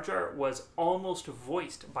that Jar Jar was almost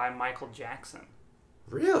voiced by Michael Jackson.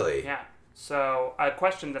 Really? Yeah. So a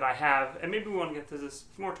question that I have, and maybe we want to get to this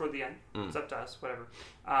more toward the end. It's up to us, whatever.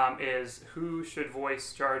 Is who should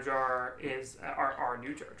voice Jar Jar? Is our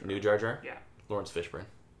new Jar Jar? New Jar Jar? Yeah. Lawrence Fishburne.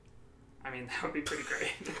 I mean, that would be pretty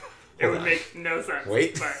great. It would make no sense.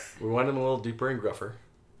 Wait. But We want him a little deeper and gruffer.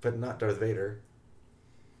 But not Darth Vader.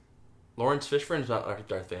 Lawrence Fishburne's not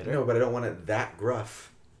Darth Vader. No, but I don't want it that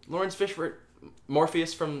gruff. Lawrence Fishburne,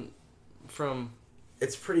 Morpheus from.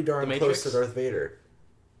 It's pretty darn close to Darth Vader.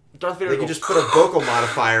 Darth Vader. Like, you just put a vocal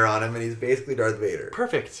modifier on him, and he's basically Darth Vader.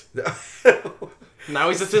 Perfect. Now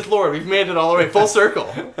he's a Sith Lord. We've made it all the way full circle.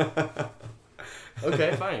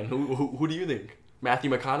 Okay, fine. Who do you think? Matthew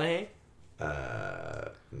McConaughey?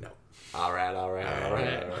 No. All right.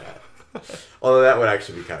 Although that would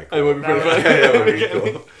actually be kind of cool. It would be pretty funny. That would be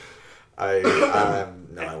cool.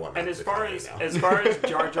 I want. And as far as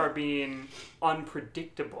Jar Jar being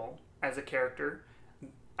unpredictable as a character,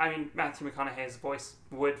 I mean, Matthew McConaughey's voice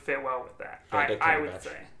would fit well with that. I would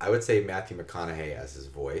say. I would say Matthew McConaughey as his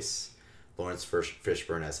voice, Lawrence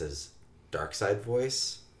Fishburne as his dark side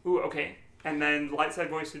voice. Ooh, okay. And then light side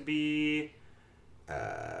voice would be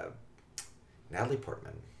Natalie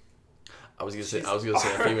Portman. I was gonna say a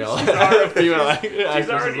female. She's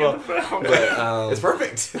already in the film. But, it's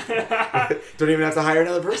perfect. Don't even have to hire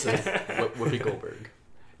another person. Whoopi Goldberg.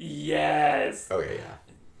 Yes. Okay, yeah.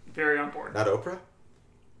 Very on board. Not Oprah?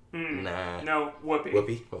 Nah. No, Whoopi.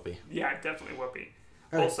 Whoopi? Yeah, definitely Whoopi.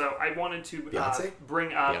 Right. Also, I wanted to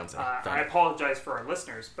bring up, Beyonce. I apologize for our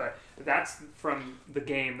listeners, but that's from the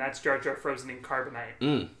game. That's Jar Jar frozen in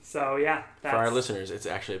carbonite. So, yeah. For our listeners, it's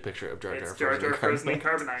actually a picture of Jar Jar frozen in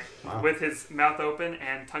carbonite. Wow. With his mouth open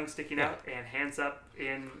and tongue sticking out and hands up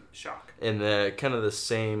in shock. And the kind of the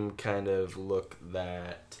same kind of look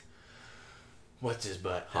that What's his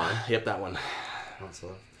butt? Han? Yep, that one. Han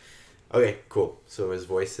Solo. Okay, cool. So his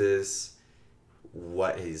voice is,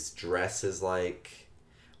 what his dress is like.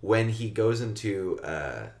 When he goes into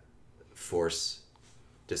force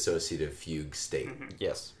dissociative fugue state,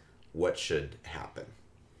 Yes. what should happen?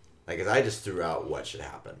 Like, 'cause I just threw out what should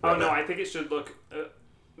happen. Oh, no, I think it should look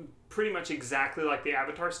pretty much exactly like the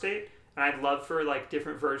Avatar state. And I'd love for, like,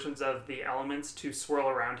 different versions of the elements to swirl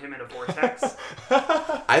around him in a vortex.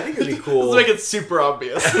 I think it'd be cool. Let's make it super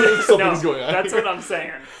obvious. Something's going on. That's what I'm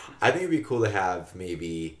saying. I think it'd be cool to have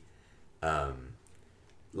maybe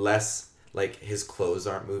less, like, his clothes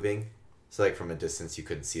aren't moving. So, like, from a distance, you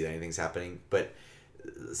couldn't see that anything's happening. But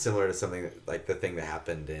similar to something like the thing that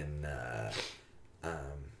happened in,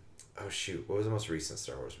 oh, shoot. What was the most recent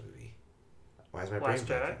Star Wars movie? Why is my brain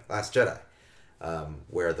blanking? Last Jedi.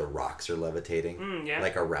 Where the rocks are levitating,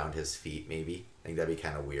 like around his feet, maybe. I think that'd be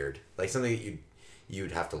kind of weird, like something that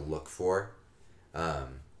you'd have to look for.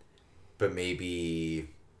 But maybe,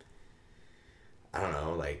 I don't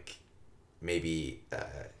know, like maybe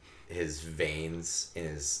his veins in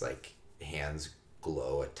his like hands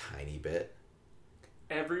glow a tiny bit.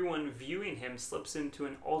 Everyone viewing him slips into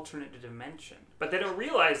an alternate dimension, but they don't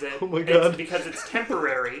realize it. Oh my God. It's because it's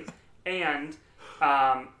temporary, and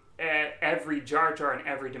every Jar Jar in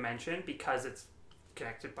every dimension, because it's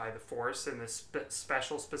connected by the Force in this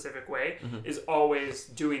special, specific way, is always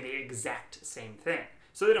doing the exact same thing.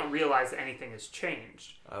 So they don't realize that anything has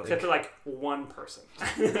changed, except for like one person.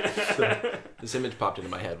 So, this image popped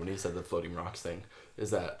into my head when he said the floating rocks thing.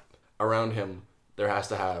 Is that around him there has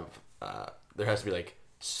to be like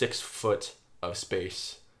 6 foot of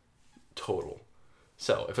space total.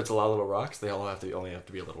 So if it's a lot of little rocks, they all only have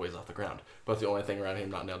to be a little ways off the ground. But if the only thing around him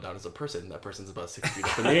not nailed down is a person, that person's about 6 feet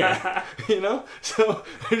up in the air. You know? So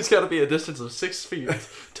there's got to be a distance of 6 feet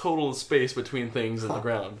total space between things in the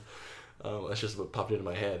ground. That's just what popped into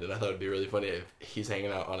my head, and I thought it'd be really funny if he's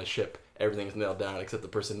hanging out on a ship, everything's nailed down except the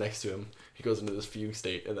person next to him. He goes into this fugue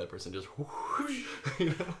state, and that person just whoosh, you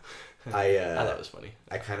know? I thought it was funny.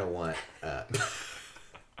 I kind of want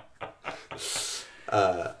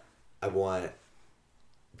I want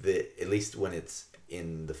at least when it's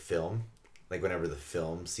in the film, like whenever the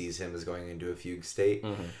film sees him as going into a fugue state,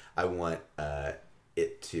 I want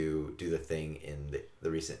it to do the thing in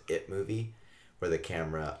the recent It movie where the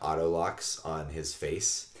camera auto locks on his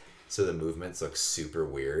face, so the movements look super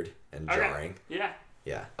weird and jarring. Yeah.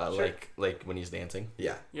 Yeah. Sure. Like when he's dancing.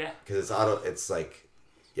 Yeah. Yeah. Because it's like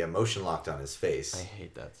motion locked on his face. I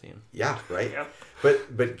hate that scene. Yeah, right. Yep.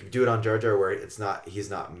 But do it on Jar Jar where he's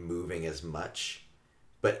not moving as much,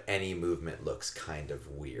 but any movement looks kind of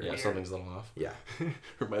weird. Yeah, something's a little off. Yeah.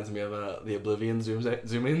 Reminds me of the Oblivion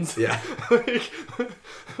zoom-ins. Yeah. Like,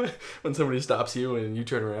 when somebody stops you and you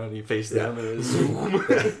turn around and you face them and it's zoom.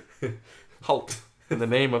 Halt in the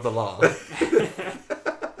name of the law.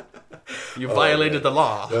 You violated the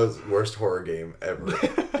law. That was the worst horror game ever.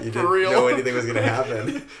 You didn't real? know anything was going to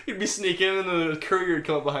happen. You'd be sneaking and then a courier would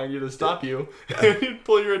come up behind you to stop you. And he'd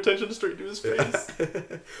pull your attention straight to his face.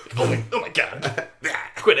 Oh my god.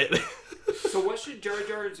 Quit it. So what should Jar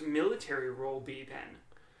Jar's military role be then?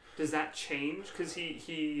 Does that change? Because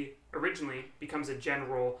he originally becomes a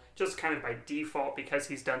general just kind of by default because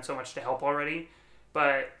he's done so much to help already.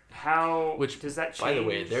 But how does that change? By the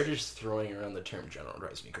way, they're just throwing around the term general. It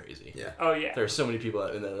drives me crazy. Yeah. Oh, yeah. There are so many people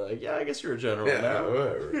out there that are like, yeah, I guess you're a general now.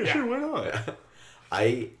 Whatever. Yeah, sure, why not?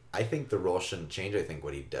 I think the role shouldn't change. I think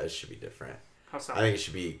what he does should be different. How so? I think he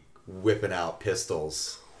should be whipping out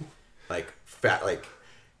pistols, like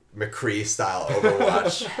McCree style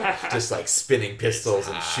Overwatch, just like spinning pistols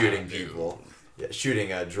and shooting people, shooting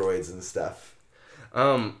droids and stuff.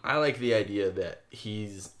 I like the idea that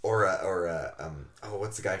he's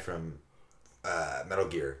what's the guy from Metal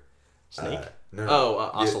Gear? Snake? No.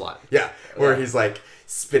 Ocelot. Yeah, where he's like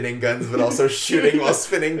spinning guns but also shooting while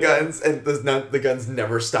spinning guns, and the guns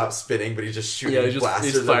never stop spinning, but he's just shooting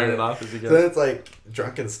blasters. He's firing it off as he goes. So it's like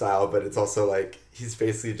drunken style, but it's also like he's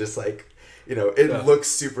basically just like, it looks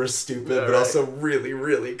super stupid, but also really,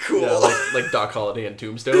 really cool. Yeah, like Doc Holliday and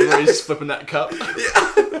Tombstone, where he's flipping that cup.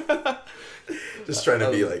 Yeah. Just trying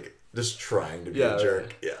to be a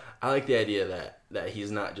jerk. Yeah. I like the idea that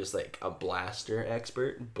he's not just like a blaster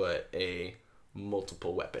expert, but a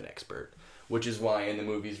multiple weapon expert. Which is why in the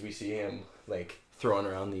movies we see him like throwing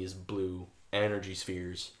around these blue energy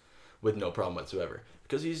spheres with no problem whatsoever.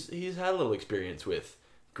 Because he's had a little experience with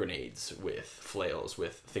grenades, with flails,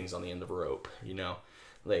 with things on the end of a rope,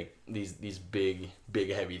 like these big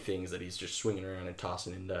heavy things that he's just swinging around and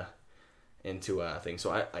tossing into things.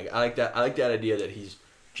 So I like that. I like that idea that he's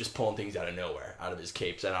just pulling things out of nowhere, out of his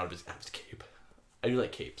capes and out of his cape, I do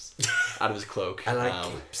like capes out of his cloak. I like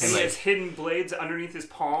capes. And he has hidden blades underneath his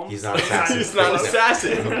palm. He's not assassin. He's not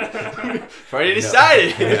assassin. Already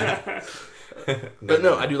decided. Yeah. But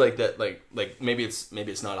no, I do like that. Like maybe it's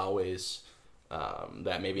not always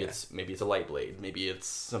that. Maybe it's a light blade. Maybe it's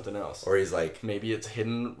something else. Or he's like, maybe it's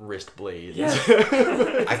hidden wrist blades. Yeah.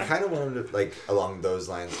 I kind of want him to, like, along those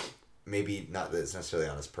lines, maybe not that it's necessarily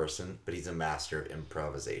on his person, but he's a master of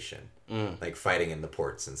improvisation. Like fighting in the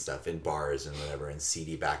ports and stuff, in bars and whatever, in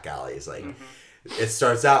seedy back alleys. Like, it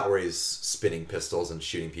starts out where he's spinning pistols and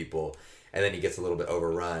shooting people, and then he gets a little bit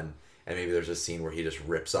overrun. And maybe there's a scene where he just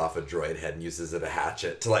rips off a droid head and uses it as a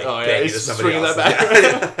hatchet to, like, bang into somebody else. That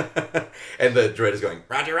back. Yeah. And the droid is going,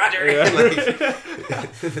 Roger, Roger. Yeah. Like,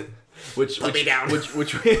 which me down. which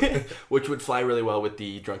would fly really well with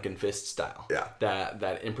the Drunken Fist style. Yeah.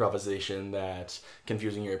 That improvisation, that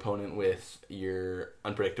confusing your opponent with your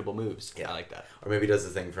unpredictable moves. Yeah. I like that. Or maybe he does the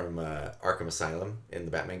thing from Arkham Asylum in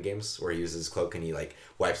the Batman games where he uses his cloak and he, like,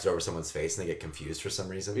 wipes it over someone's face and they get confused for some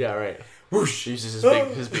reason. Yeah, right. Whoosh! He uses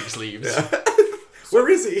his big sleeves. Yeah. Where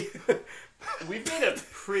is he? We've made a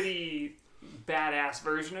pretty badass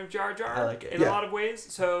version of Jar Jar I like it. in a lot of ways.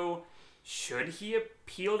 So, should he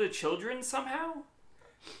appeal to children somehow?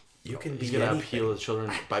 You can He's be gonna anything. appeal to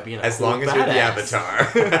children by being a As cool long as you're the badass.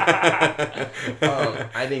 Avatar.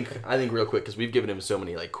 I think real quick, because we've given him so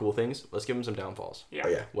many like cool things. Let's give him some downfalls. Yeah. Oh,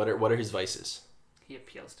 yeah. What are his vices? He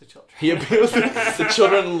appeals to children. He appeals. The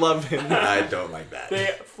children love him. I don't like that. They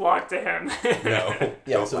flock to him. No. Yeah.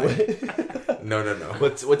 Don't So like. No.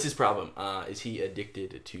 what's his problem? Is he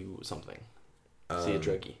addicted to something? Is he a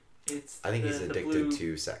druggie? It's I think he's the addicted blue...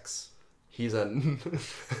 to sex. He's a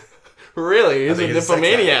really. He's a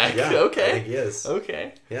nymphomaniac. Yeah, Okay. I think he is.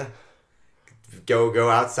 Okay. Yeah. Go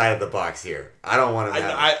outside of the box here. I don't want to.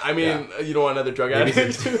 I mean, you don't want another drug Maybe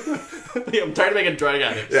addict. I'm tired of making drug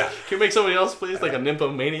addicts. Yeah. Can you make somebody else, please? Like a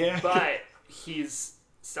nymphomaniac? But he's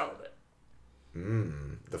celibate.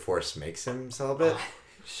 The Force makes him celibate.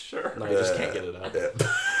 Sure. No, I just can't get it up. That's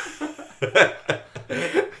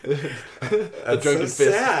The drunken so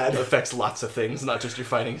fist sad. affects lots of things, not just your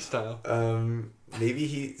fighting style. Maybe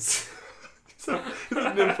he's. He's a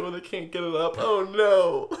nympho that can't get it up. Oh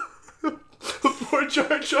no. Poor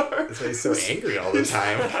Jar Jar. That's why he's so angry all the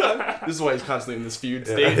time. This is why he's constantly in this feud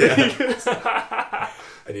Yeah, state. I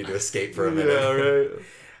need to escape for a minute. Yeah, right.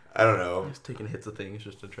 I don't know. He's taking hits of things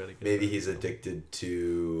just to try to get. Maybe he's addicted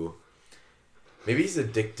to. Maybe he's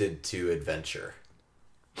addicted to adventure.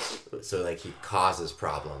 So, like, he causes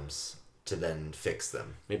problems to then fix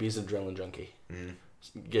them. Maybe he's an adrenaline junkie.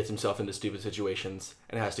 Gets himself into stupid situations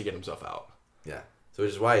and has to get himself out. Yeah. So,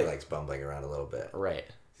 which is why he likes bumbling around a little bit. Right.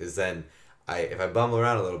 Because then, if I bumble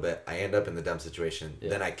around a little bit, I end up in the dumb situation. Yeah.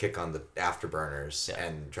 Then I kick on the afterburners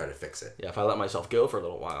and try to fix it. Yeah, if I let myself go for a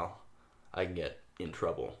little while, I can get in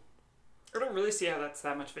trouble. I don't really see how that's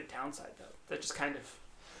that much of a downside, though. That just kind of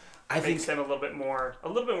I makes think him a little bit more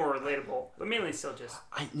relatable, but mainly still just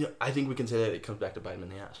I think we can say that it comes back to bite him in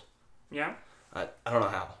the ass. yeah. I don't know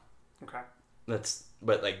how. Okay.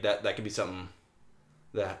 But like that could be something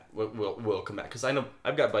that will come back, because I know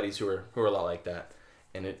I've got buddies who are a lot like that,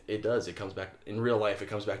 and it comes back in real life. It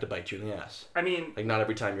comes back to bite you in the ass. I mean, like not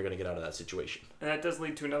every time you're gonna get out of that situation. And that does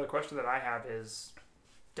lead to another question that I have: is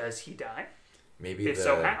does he die? Maybe if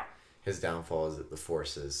so, how? His downfall is that the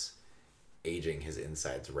Force is aging his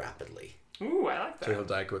insides rapidly. Ooh, I like that. So he'll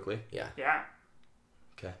die quickly. Yeah. Yeah.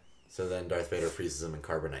 Okay. So then Darth Vader freezes him in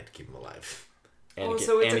carbonite to keep him alive. Oh,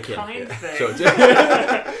 so it's Anakin. a kind thing. So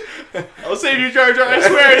I'll save you, Jar Jar. I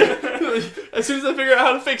swear. As soon as I figure out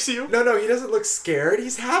how to fix you. No, he doesn't look scared.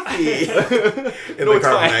 He's happy. No, the it's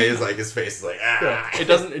carbonite fine. is like his face is like ah. It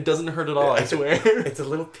doesn't hurt at all. I swear. It's a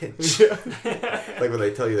little pinch. Like when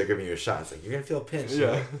they tell you they're giving you a shot, it's like you're gonna feel a pinch. You're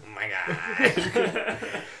Yeah. like, oh my god.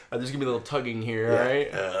 There's gonna be a little tugging here, all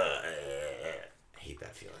right? I hate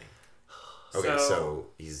that feeling. Okay, so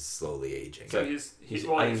he's slowly aging. So he's aging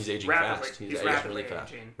rapidly, fast. He's He's rapidly really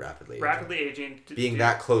fast. aging. Rapidly aging. Being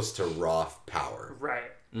that close to raw power.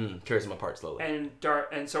 Right. Tears him apart slowly. And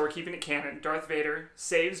so we're keeping it canon. Darth Vader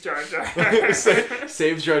saves Jar Jar.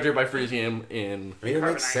 Saves Jar Jar by freezing him in. I mean, it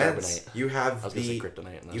makes sense. Carbonite. You have I was gonna say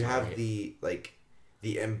kryptonite. And that's you have right.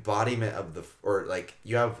 the embodiment of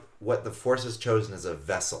you have what the Force has chosen as a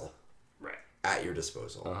vessel, right, at your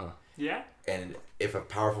disposal. Uh-huh. Yeah. And if a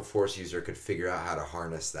powerful Force user could figure out how to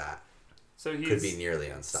harness that, so he could be nearly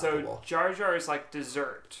unstoppable. So Jar Jar is like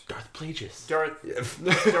dessert. Darth Plagueis. Darth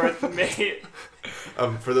made.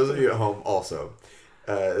 For those of you at home, also,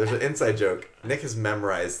 There's an inside joke. Nick has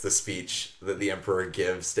memorized the speech that the Emperor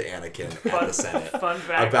gives to Anakin at the Senate Fun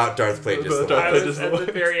fact. about Darth Plagueis the Wise. At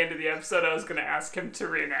the very end of the episode, I was going to ask him to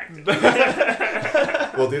reenact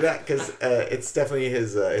it. We'll do that because it's definitely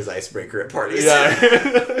his icebreaker at parties. Yeah.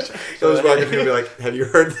 Those walking through will be like, have you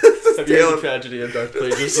heard this Have you tale heard the of tragedy of Darth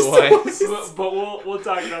Plagueis the Wise? But we'll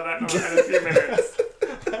talk about that in a few minutes.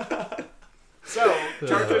 So,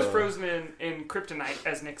 Jar Jar's frozen in kryptonite,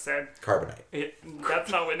 as Nick said. Carbonite. That's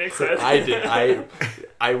not what Nick said. I did.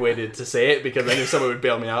 I waited to say it because I knew someone would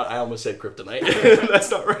bail me out. I almost said kryptonite. That's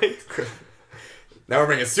not right. Now we're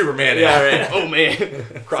bringing Superman in. Yeah, right. Oh,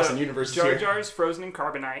 man. Crossing universes Jar here. Jar's frozen in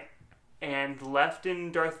carbonite and left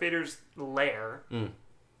in Darth Vader's lair.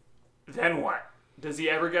 Then what? Does he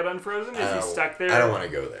ever get unfrozen? Is he stuck there? I don't want to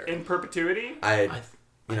go there. In perpetuity? I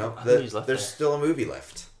think he's left there's there. still a movie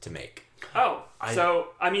left to make. Oh,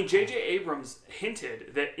 J.J. Abrams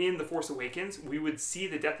hinted that in The Force Awakens we would see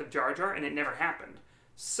the death of Jar Jar, and it never happened.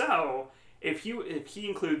 So, if he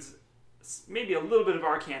includes maybe a little bit of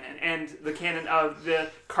our canon and the canon of the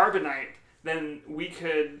carbonite, then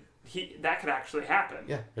that could actually happen.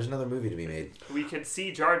 Yeah, there's another movie to be made. We could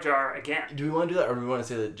see Jar Jar again. Do we want to do that, or do we want to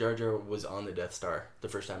say that Jar Jar was on the Death Star the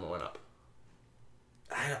first time it went up?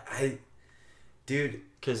 Dude,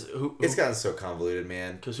 Because it's gotten so convoluted,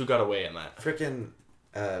 man. Because who got away in that? Freaking,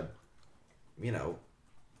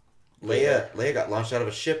 Leia got launched out of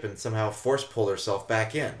a ship and somehow force pulled herself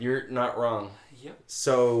back in. You're not wrong. Yep.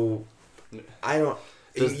 So, I don't.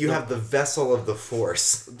 You have the vessel of the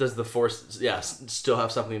Force. Does the Force, still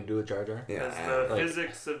have something to do with Jar Jar? Yeah, Because the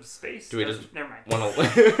physics of space. Do we just never mind. want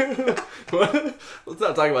to? Let's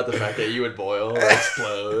not talk about the fact that you would boil or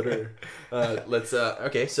explode. Or let's.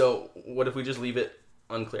 Okay, so what if we just leave it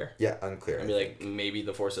unclear? Yeah, unclear. I mean, like maybe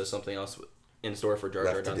the Force has something else in store for Jar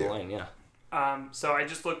Jar Left to down the do. line. Yeah. So I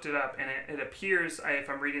just looked it up, and it appears, if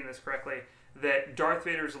I'm reading this correctly, that Darth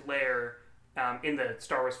Vader's lair in the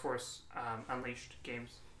Star Wars Force Unleashed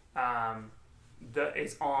games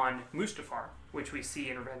is on Mustafar, which we see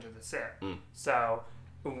in Revenge of the Sith. So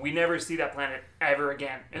we never see that planet ever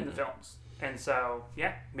again in the films. And so,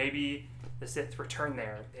 maybe the Sith return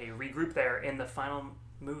there. They regroup there in the final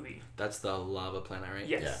movie. That's the lava planet, right?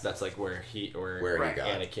 Yes. Yeah. That's like where he he got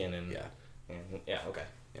Anakin and okay.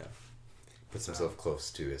 Yeah. Puts himself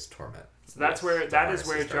close to his torment. So that is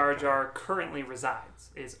where Jar Dark Jar currently resides,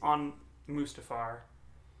 is on Mustafar,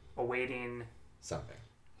 awaiting something.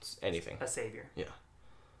 Anything. a savior. Yeah.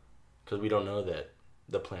 Because we don't know that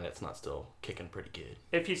the planet's not still kicking pretty good.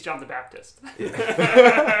 If he's John the Baptist. Dude,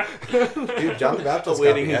 John the Baptist got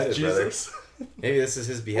Awaiting beheaded, his brother. Jesus. Maybe this is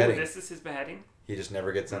his beheading. This is his beheading. He just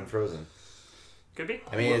never gets unfrozen. Could be.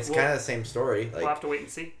 I mean, it's kind of the same story. Like, We'll have to wait and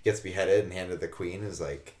see. gets beheaded and handed to the queen is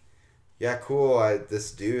like, yeah, cool.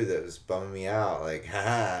 This dude that was bumming me out, like,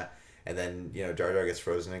 haha. And then Jar Jar gets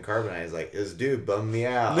frozen in carbonite. He's like, this dude bummed me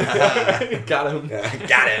out. Got him.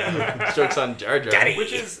 Got him. Jokes on Jar Jar. Got him.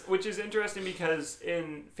 Which is interesting because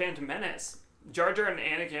in Phantom Menace, Jar Jar and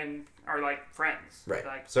Anakin are like friends. Right.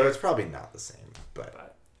 Like, So it's probably not the same,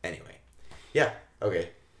 but anyway. Yeah. Okay.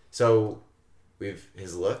 So we've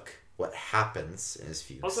his look. What happens in his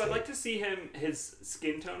fugue Also, state. I'd like to see his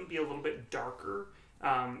skin tone be a little bit darker,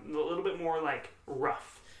 a little bit more like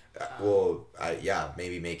rough.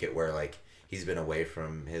 Maybe make it where like he's been away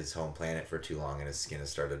from his home planet for too long and his skin has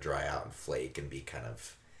started to dry out and flake and be kind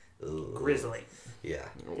of Grizzly. Yeah.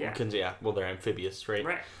 Yeah. Well, they're amphibious, right?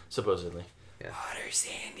 Right. Supposedly. Yeah. Water,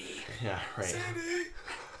 Sandy. Yeah, right. Sandy,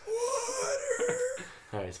 water.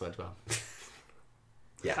 All right, SpongeBob.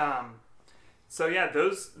 Yeah.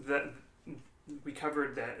 We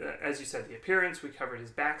covered that, as you said, the appearance. We covered his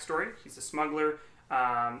backstory. He's a smuggler.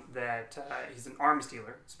 He's an arms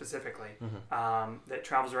dealer specifically. That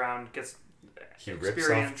travels around, gets He rips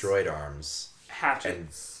off droid arms.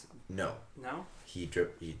 hatchets. No. No.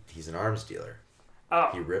 He's an arms dealer. Oh,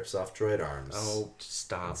 He rips off droid arms. Oh,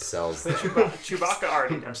 stop. And sells them. Chewbacca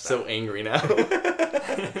already does I'm that. so angry now.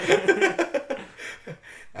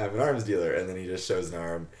 I'm an arms dealer, and then he just shows an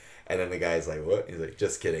arm, and then the guy's like, "What?" He's like,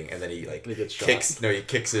 "Just kidding," and then he like He gets shot.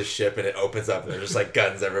 kicks his ship, and it opens up, and there's just like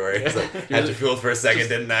guns everywhere. He's like, "Had you fooled for a second,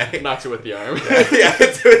 didn't I?" Knocks it with the arm. Yeah,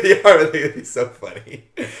 it's with the arm. I think he's so funny.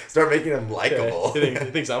 Start making him likable. He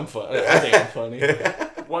thinks I'm funny. I think I'm funny.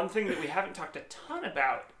 One thing that we haven't talked a ton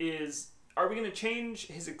about is, are we going to change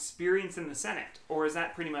his experience in the Senate, or is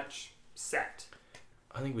that pretty much set?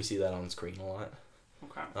 I think we see that on screen a lot.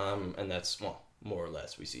 Okay. And that's, well, more or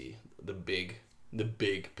less we see the big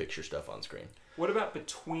picture stuff on screen. What about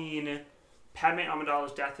between Padme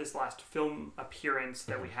Amidala's death, his last film appearance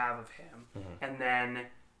that we have of him, and then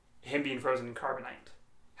him being frozen in carbonite?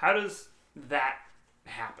 How does that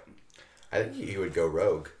happen? I think he would go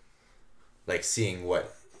rogue. Like, seeing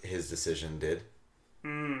what his decision did.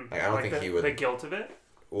 Like, I don't think he would... The guilt of it?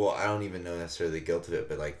 Well, I don't even know necessarily the guilt of it,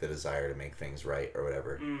 but, like, the desire to make things right or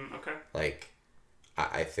whatever. Okay. Like,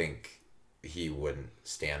 I think he wouldn't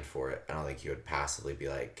stand for it. I don't think he would passively be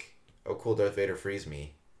like, oh, cool, Darth Vader frees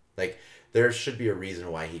me. Like, there should be a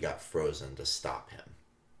reason why he got frozen to stop him.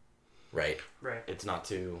 Right? Right. It's not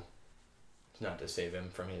to save him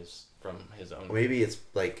from his own... Well, maybe it's,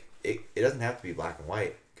 like, it doesn't have to be black and white.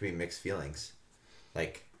 It could be mixed feelings.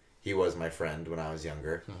 Like, he was my friend when I was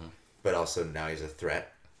younger, but also now he's a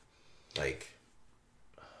threat. Like...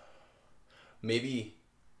 Maybe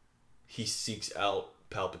he seeks out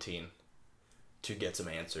Palpatine to get some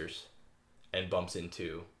answers and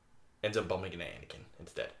ends up bumping into Anakin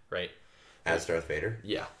instead, right? As Darth Vader?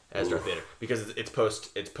 Yeah, as Darth Vader. Because it's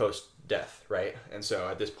post death, right? And so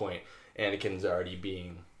at this point, Anakin's already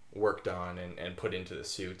being worked on and put into the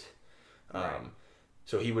suit. Right.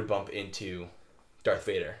 So he would bump into Darth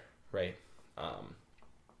Vader, right?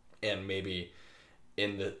 And maybe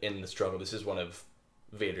in the struggle, this is one of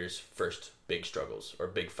Vader's first big struggles or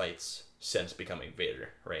big fights since becoming Vader,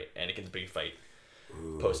 right? Anakin's big fight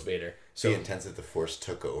post Vader. So the intense that the Force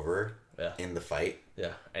took over in the fight.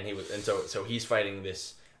 Yeah, and so he's fighting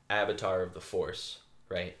this avatar of the Force,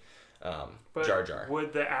 right? But Jar Jar.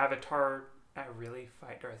 Would the Avatar really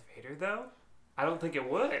fight Darth Vader though? I don't think it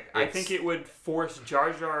would. I think it would force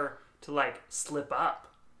Jar Jar to like slip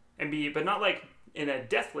up and be, but not like in a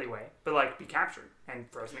deathly way, but like be captured and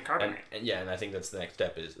frozen in carbonite. And I think that's the next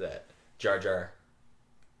step is that Jar Jar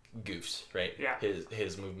goofs, right? Yeah.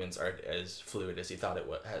 His movements aren't as fluid as he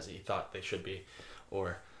thought they should be,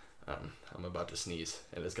 or I'm about to sneeze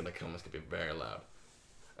and it's gonna come. It's gonna be very loud.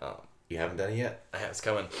 You haven't done it yet? It's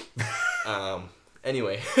coming.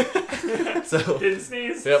 Anyway, so Didn't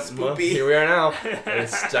sneeze. yep, Spoopy. well, here we are now. And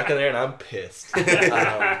it's stuck in there, and I'm pissed.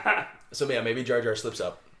 So yeah, maybe Jar Jar slips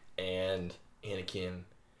up, and Anakin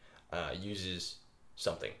uses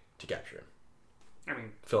something to capture him. I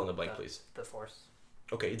mean, Fill in the blank, please. The Force.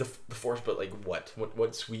 Okay, the Force, but like what?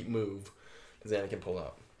 What sweet move does Anakin pull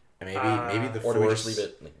out? And maybe the Or Force... do we just leave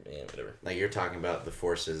it? Like, whatever. Like, you're talking about the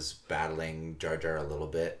Forces battling Jar Jar a little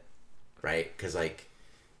bit, right? Because, like,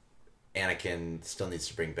 Anakin still needs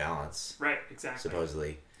to bring balance. Right, exactly.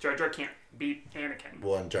 Supposedly. Jar Jar can't beat Anakin.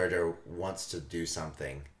 Well, and Jar Jar wants to do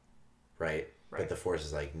something, right? But the Force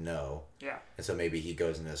is like, no. Yeah. And so maybe he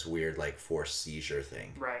goes in this weird, like, Force seizure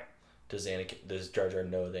thing. Right. Does Jar Jar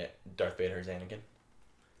know that Darth Vader is Anakin?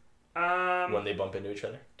 When they bump into each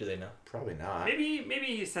other, do they know? Probably not. Maybe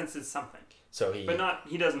he senses something, So but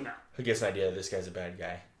he doesn't know. he gets an idea that this guy's a bad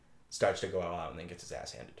guy, starts to go all out, and then gets his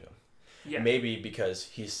ass handed to him. Yeah. Maybe because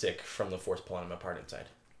he's sick from the Force pulling him apart inside.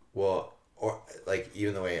 Well, or, like,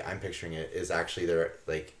 even the way I'm picturing it is actually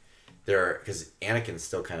because Anakin's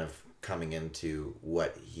still kind of coming into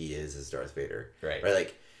what he is as Darth Vader. Right. Right?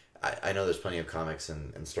 Like, I know there's plenty of comics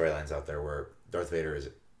and storylines out there where Darth Vader is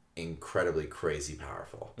incredibly crazy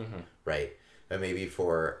powerful. Right? But maybe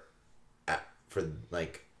for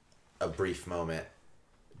like a brief moment,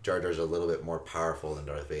 Jar Jar's a little bit more powerful than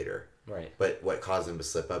Darth Vader. Right. But what caused him to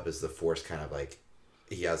slip up is the Force kind of like,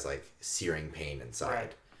 he has like searing pain inside.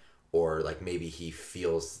 Right. Or like maybe he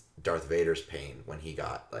feels Darth Vader's pain when he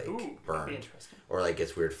got like That'd be burned. interesting. Or like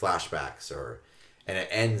gets weird flashbacks and it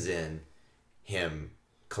ends in him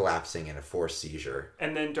collapsing in a Force seizure.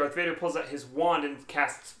 And then Darth Vader pulls out his wand and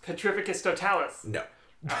casts Petrificus Totalis. No.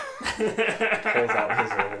 Pulls out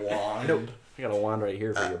his wand. Nope. I got a wand right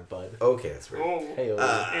here for your bud. Okay, that's weird. Oh. Hey,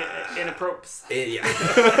 Inappropriate.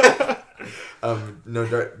 Yeah.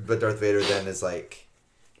 But Darth Vader then is like,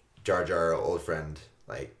 Jar Jar, old friend,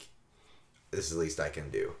 like, this is the least I can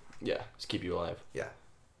do. yeah, just keep you alive. Yeah.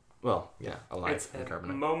 Well, yeah, alive It's from a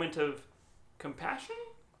carbonite. moment of compassion.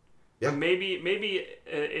 Yeah. Or maybe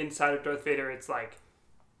inside of Darth Vader, it's like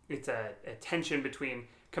it's a tension between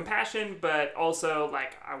compassion, but also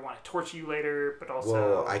like I want to torture you later, but also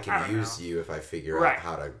Well, I can use you if I figure out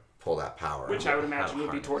how to pull that power. Which I would imagine would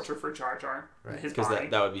be harness. torture for Jar Jar. Right. His Because body.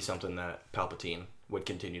 that would be something that Palpatine would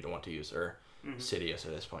continue to want to use, or Sidious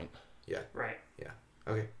at this point. Yeah. Right. Yeah.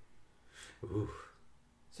 Okay. Ooh.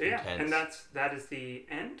 So yeah, Intense. and that is the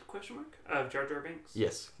end ? Of Jar Jar Binks.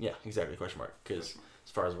 Yes, yeah, exactly. Question mark. Because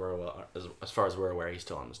as far as we're aware, he's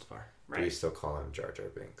still on Mustafar. Right. Do we still call him Jar Jar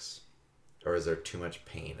Binks? Or is there too much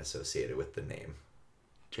pain associated with the name?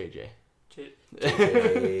 JJ.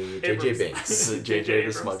 JJ Abrams. Binks. JJ the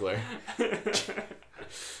Abrams. smuggler.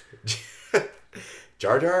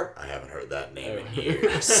 Jar Jar? I haven't heard that name in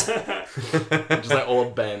years. Just like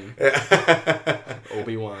old Ben.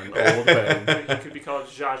 Obi-Wan. Old Ben. He could be called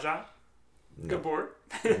Zsa Zsa. No. Gabor.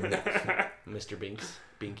 Mr. Binks.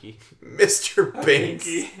 Binky. Mr. Binks.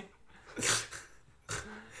 Binky.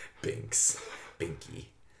 Binks. Binky.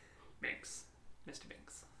 Binks. Mr.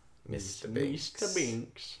 Binks. Mr. Binks. Mr.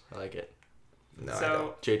 Binks. I like it. No, I So,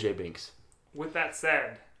 don't. JJ Binks. with that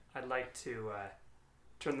said, I'd like to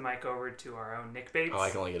turn the mic over to our own Nick Bates Oh, I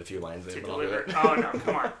can only get a few lines to in, but I'll do deliver. it. Oh, no,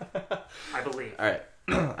 come on. I believe. All right.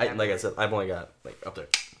 Like I said, I've only got like up there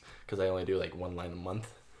because I only do like one line a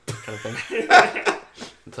month kind of thing.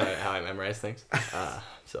 That's how I memorize things.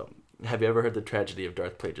 So, have you ever heard the tragedy of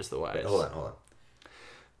Darth Plagueis the Wise? Wait, hold on.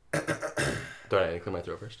 Do I clear my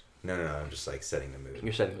throat first? No, I'm just like setting the mood.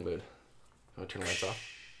 You're setting the mood. Want to turn the lights off?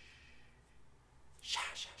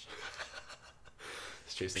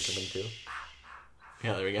 Is Jason coming too?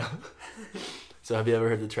 Yeah, there we go. So, have you ever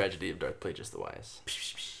heard the tragedy of Darth Plagueis the Wise?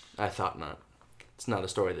 I thought not. It's not a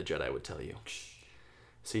story the Jedi would tell you.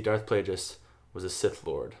 See, Darth Plagueis was a Sith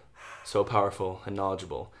Lord, so powerful and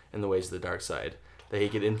knowledgeable in the ways of the dark side that he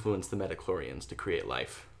could influence the Metachlorians to create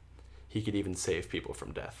life. He could even save people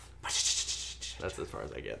from death. That's as far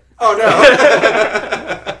as I get. Oh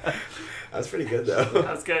no! That's pretty good though.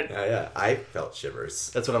 That was good. Yeah. I felt shivers.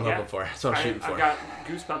 That's what I'm Yeah. hoping for. That's what I'm shooting for. I've got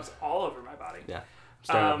goosebumps all over my body. Yeah.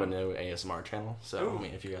 Starting up a new ASMR channel. So, Ooh. I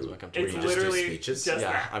mean, if you guys want to come to It's you it, just do literally speeches? just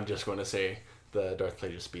yeah, that. I'm just going to say the Darth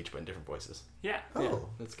Plagueis speech, but in different voices. Yeah. Oh. Yeah,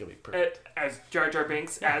 that's going to be perfect. As Jar Jar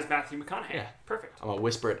Binks, as Matthew McConaughey. Yeah. Perfect. I'm going to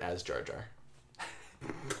whisper it as Jar Jar.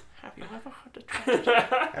 Have you ever heard the tragedy?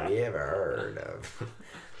 Have you ever heard of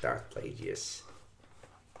Darth Plagueis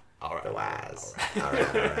All right. the Wise? All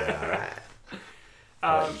right.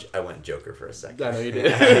 I went Joker for a second. I know you did.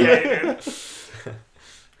 Yeah, you did.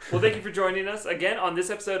 Well, thank you for joining us again on this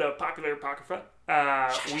episode of Popular Apocrypha.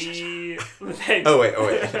 Thanks. Oh wait,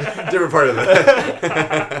 different part of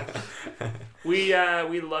it. We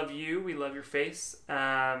love you. We love your face.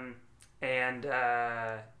 And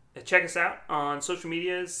check us out on social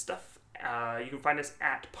media stuff. You can find us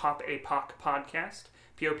at Pop Apoc Podcast.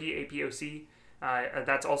 POPAPOC.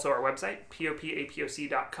 That's also our website,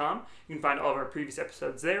 popapoc.com. You can find all of our previous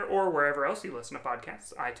episodes there or wherever else you listen to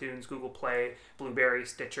podcasts. iTunes, Google Play, Blueberry,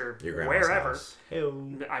 Stitcher, Your grandma's wherever. house.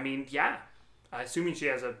 I mean, yeah. Assuming she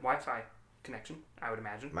has a Wi-Fi connection, I would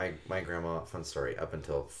imagine. My grandma, fun story, up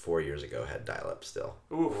until 4 years ago had dial-up still.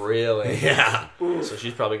 Oof. Really? Yeah. So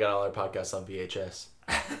she's probably got all her podcasts on VHS.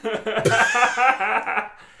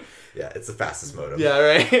 Yeah, it's the fastest modem. Yeah,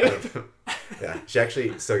 right? Yeah, she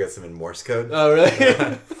actually still gets them in Morse code. Oh,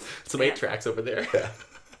 really? Some 8 tracks over there. Yeah.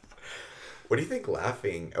 What do you think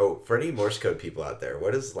laughing... Oh, for any Morse code people out there,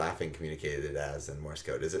 what is laughing communicated as in Morse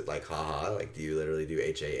code? Is it like haha? Like, do you literally do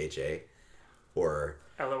H-A-H-A? Or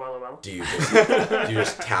LOLOL. do you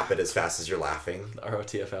just tap it as fast as you're laughing?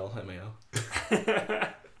 ROTFL,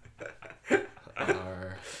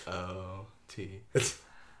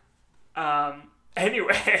 ROT.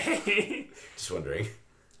 Anyway. Just wondering.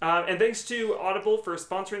 And thanks to Audible for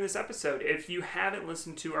sponsoring this episode. If you haven't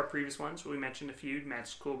listened to our previous ones, we mentioned a few, Magic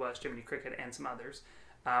School Bus, Jiminy Cricket, and some others.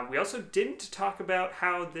 We also didn't talk about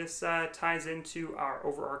how this ties into our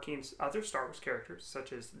overarching other Star Wars characters,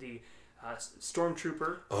 such as the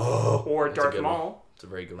Stormtrooper or That's a Darth good one. Maul. It's a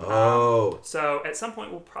very good one. Oh, So at some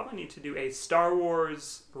point, we'll probably need to do a Star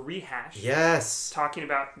Wars rehash. yes. Talking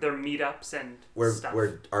about their meetups and stuff.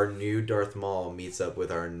 Where our new Darth Maul meets up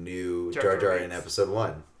with our new Jar Jar Jar Jar in Binks. episode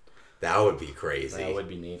 1. That would be crazy. That would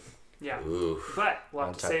be neat. Yeah. Ooh. But we'll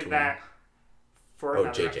have to On save Tatooine. that for Oh,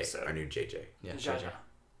 another JJ. episode. Our new JJ. Yeah, Jar JJ. Jar.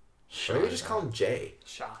 Why don't we just call him Jay?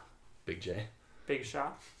 Shaw. Big J. Big Shaw.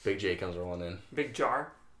 Big J comes rolling in. Big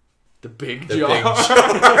Jar. The Big The Jar. Big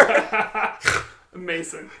Jar.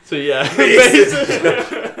 Mason. So yeah, Mason.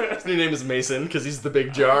 His new name is Mason because he's the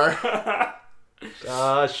Big Jar.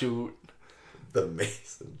 Ah, shoot. The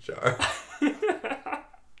Mason Jar.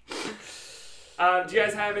 Do you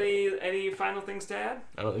guys have any final things to add?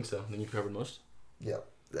 I don't think so. I think you've covered most. Yep.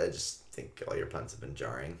 I just think all your puns have been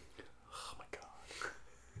jarring. Oh my god.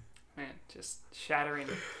 Man, just shattering.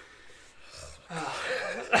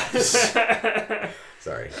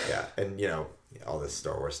 Sorry. Yeah. And, all this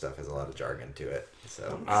Star Wars stuff has a lot of jargon to it.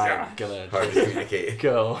 So I'm gonna hard to communicate.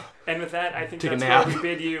 go. And with that, I think Take a that's nap. where we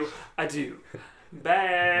bid you adieu.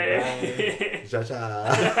 Bye. Cha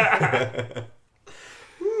cha.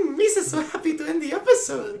 Misa's so happy to end the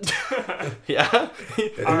episode. Yeah.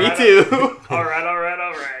 All Me right. too. All right. All right.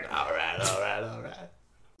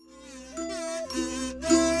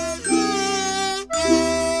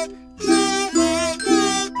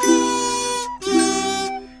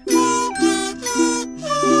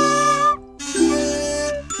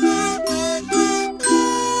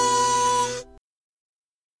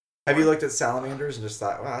 Have you looked at salamanders and just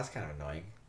thought, wow, that's kind of annoying?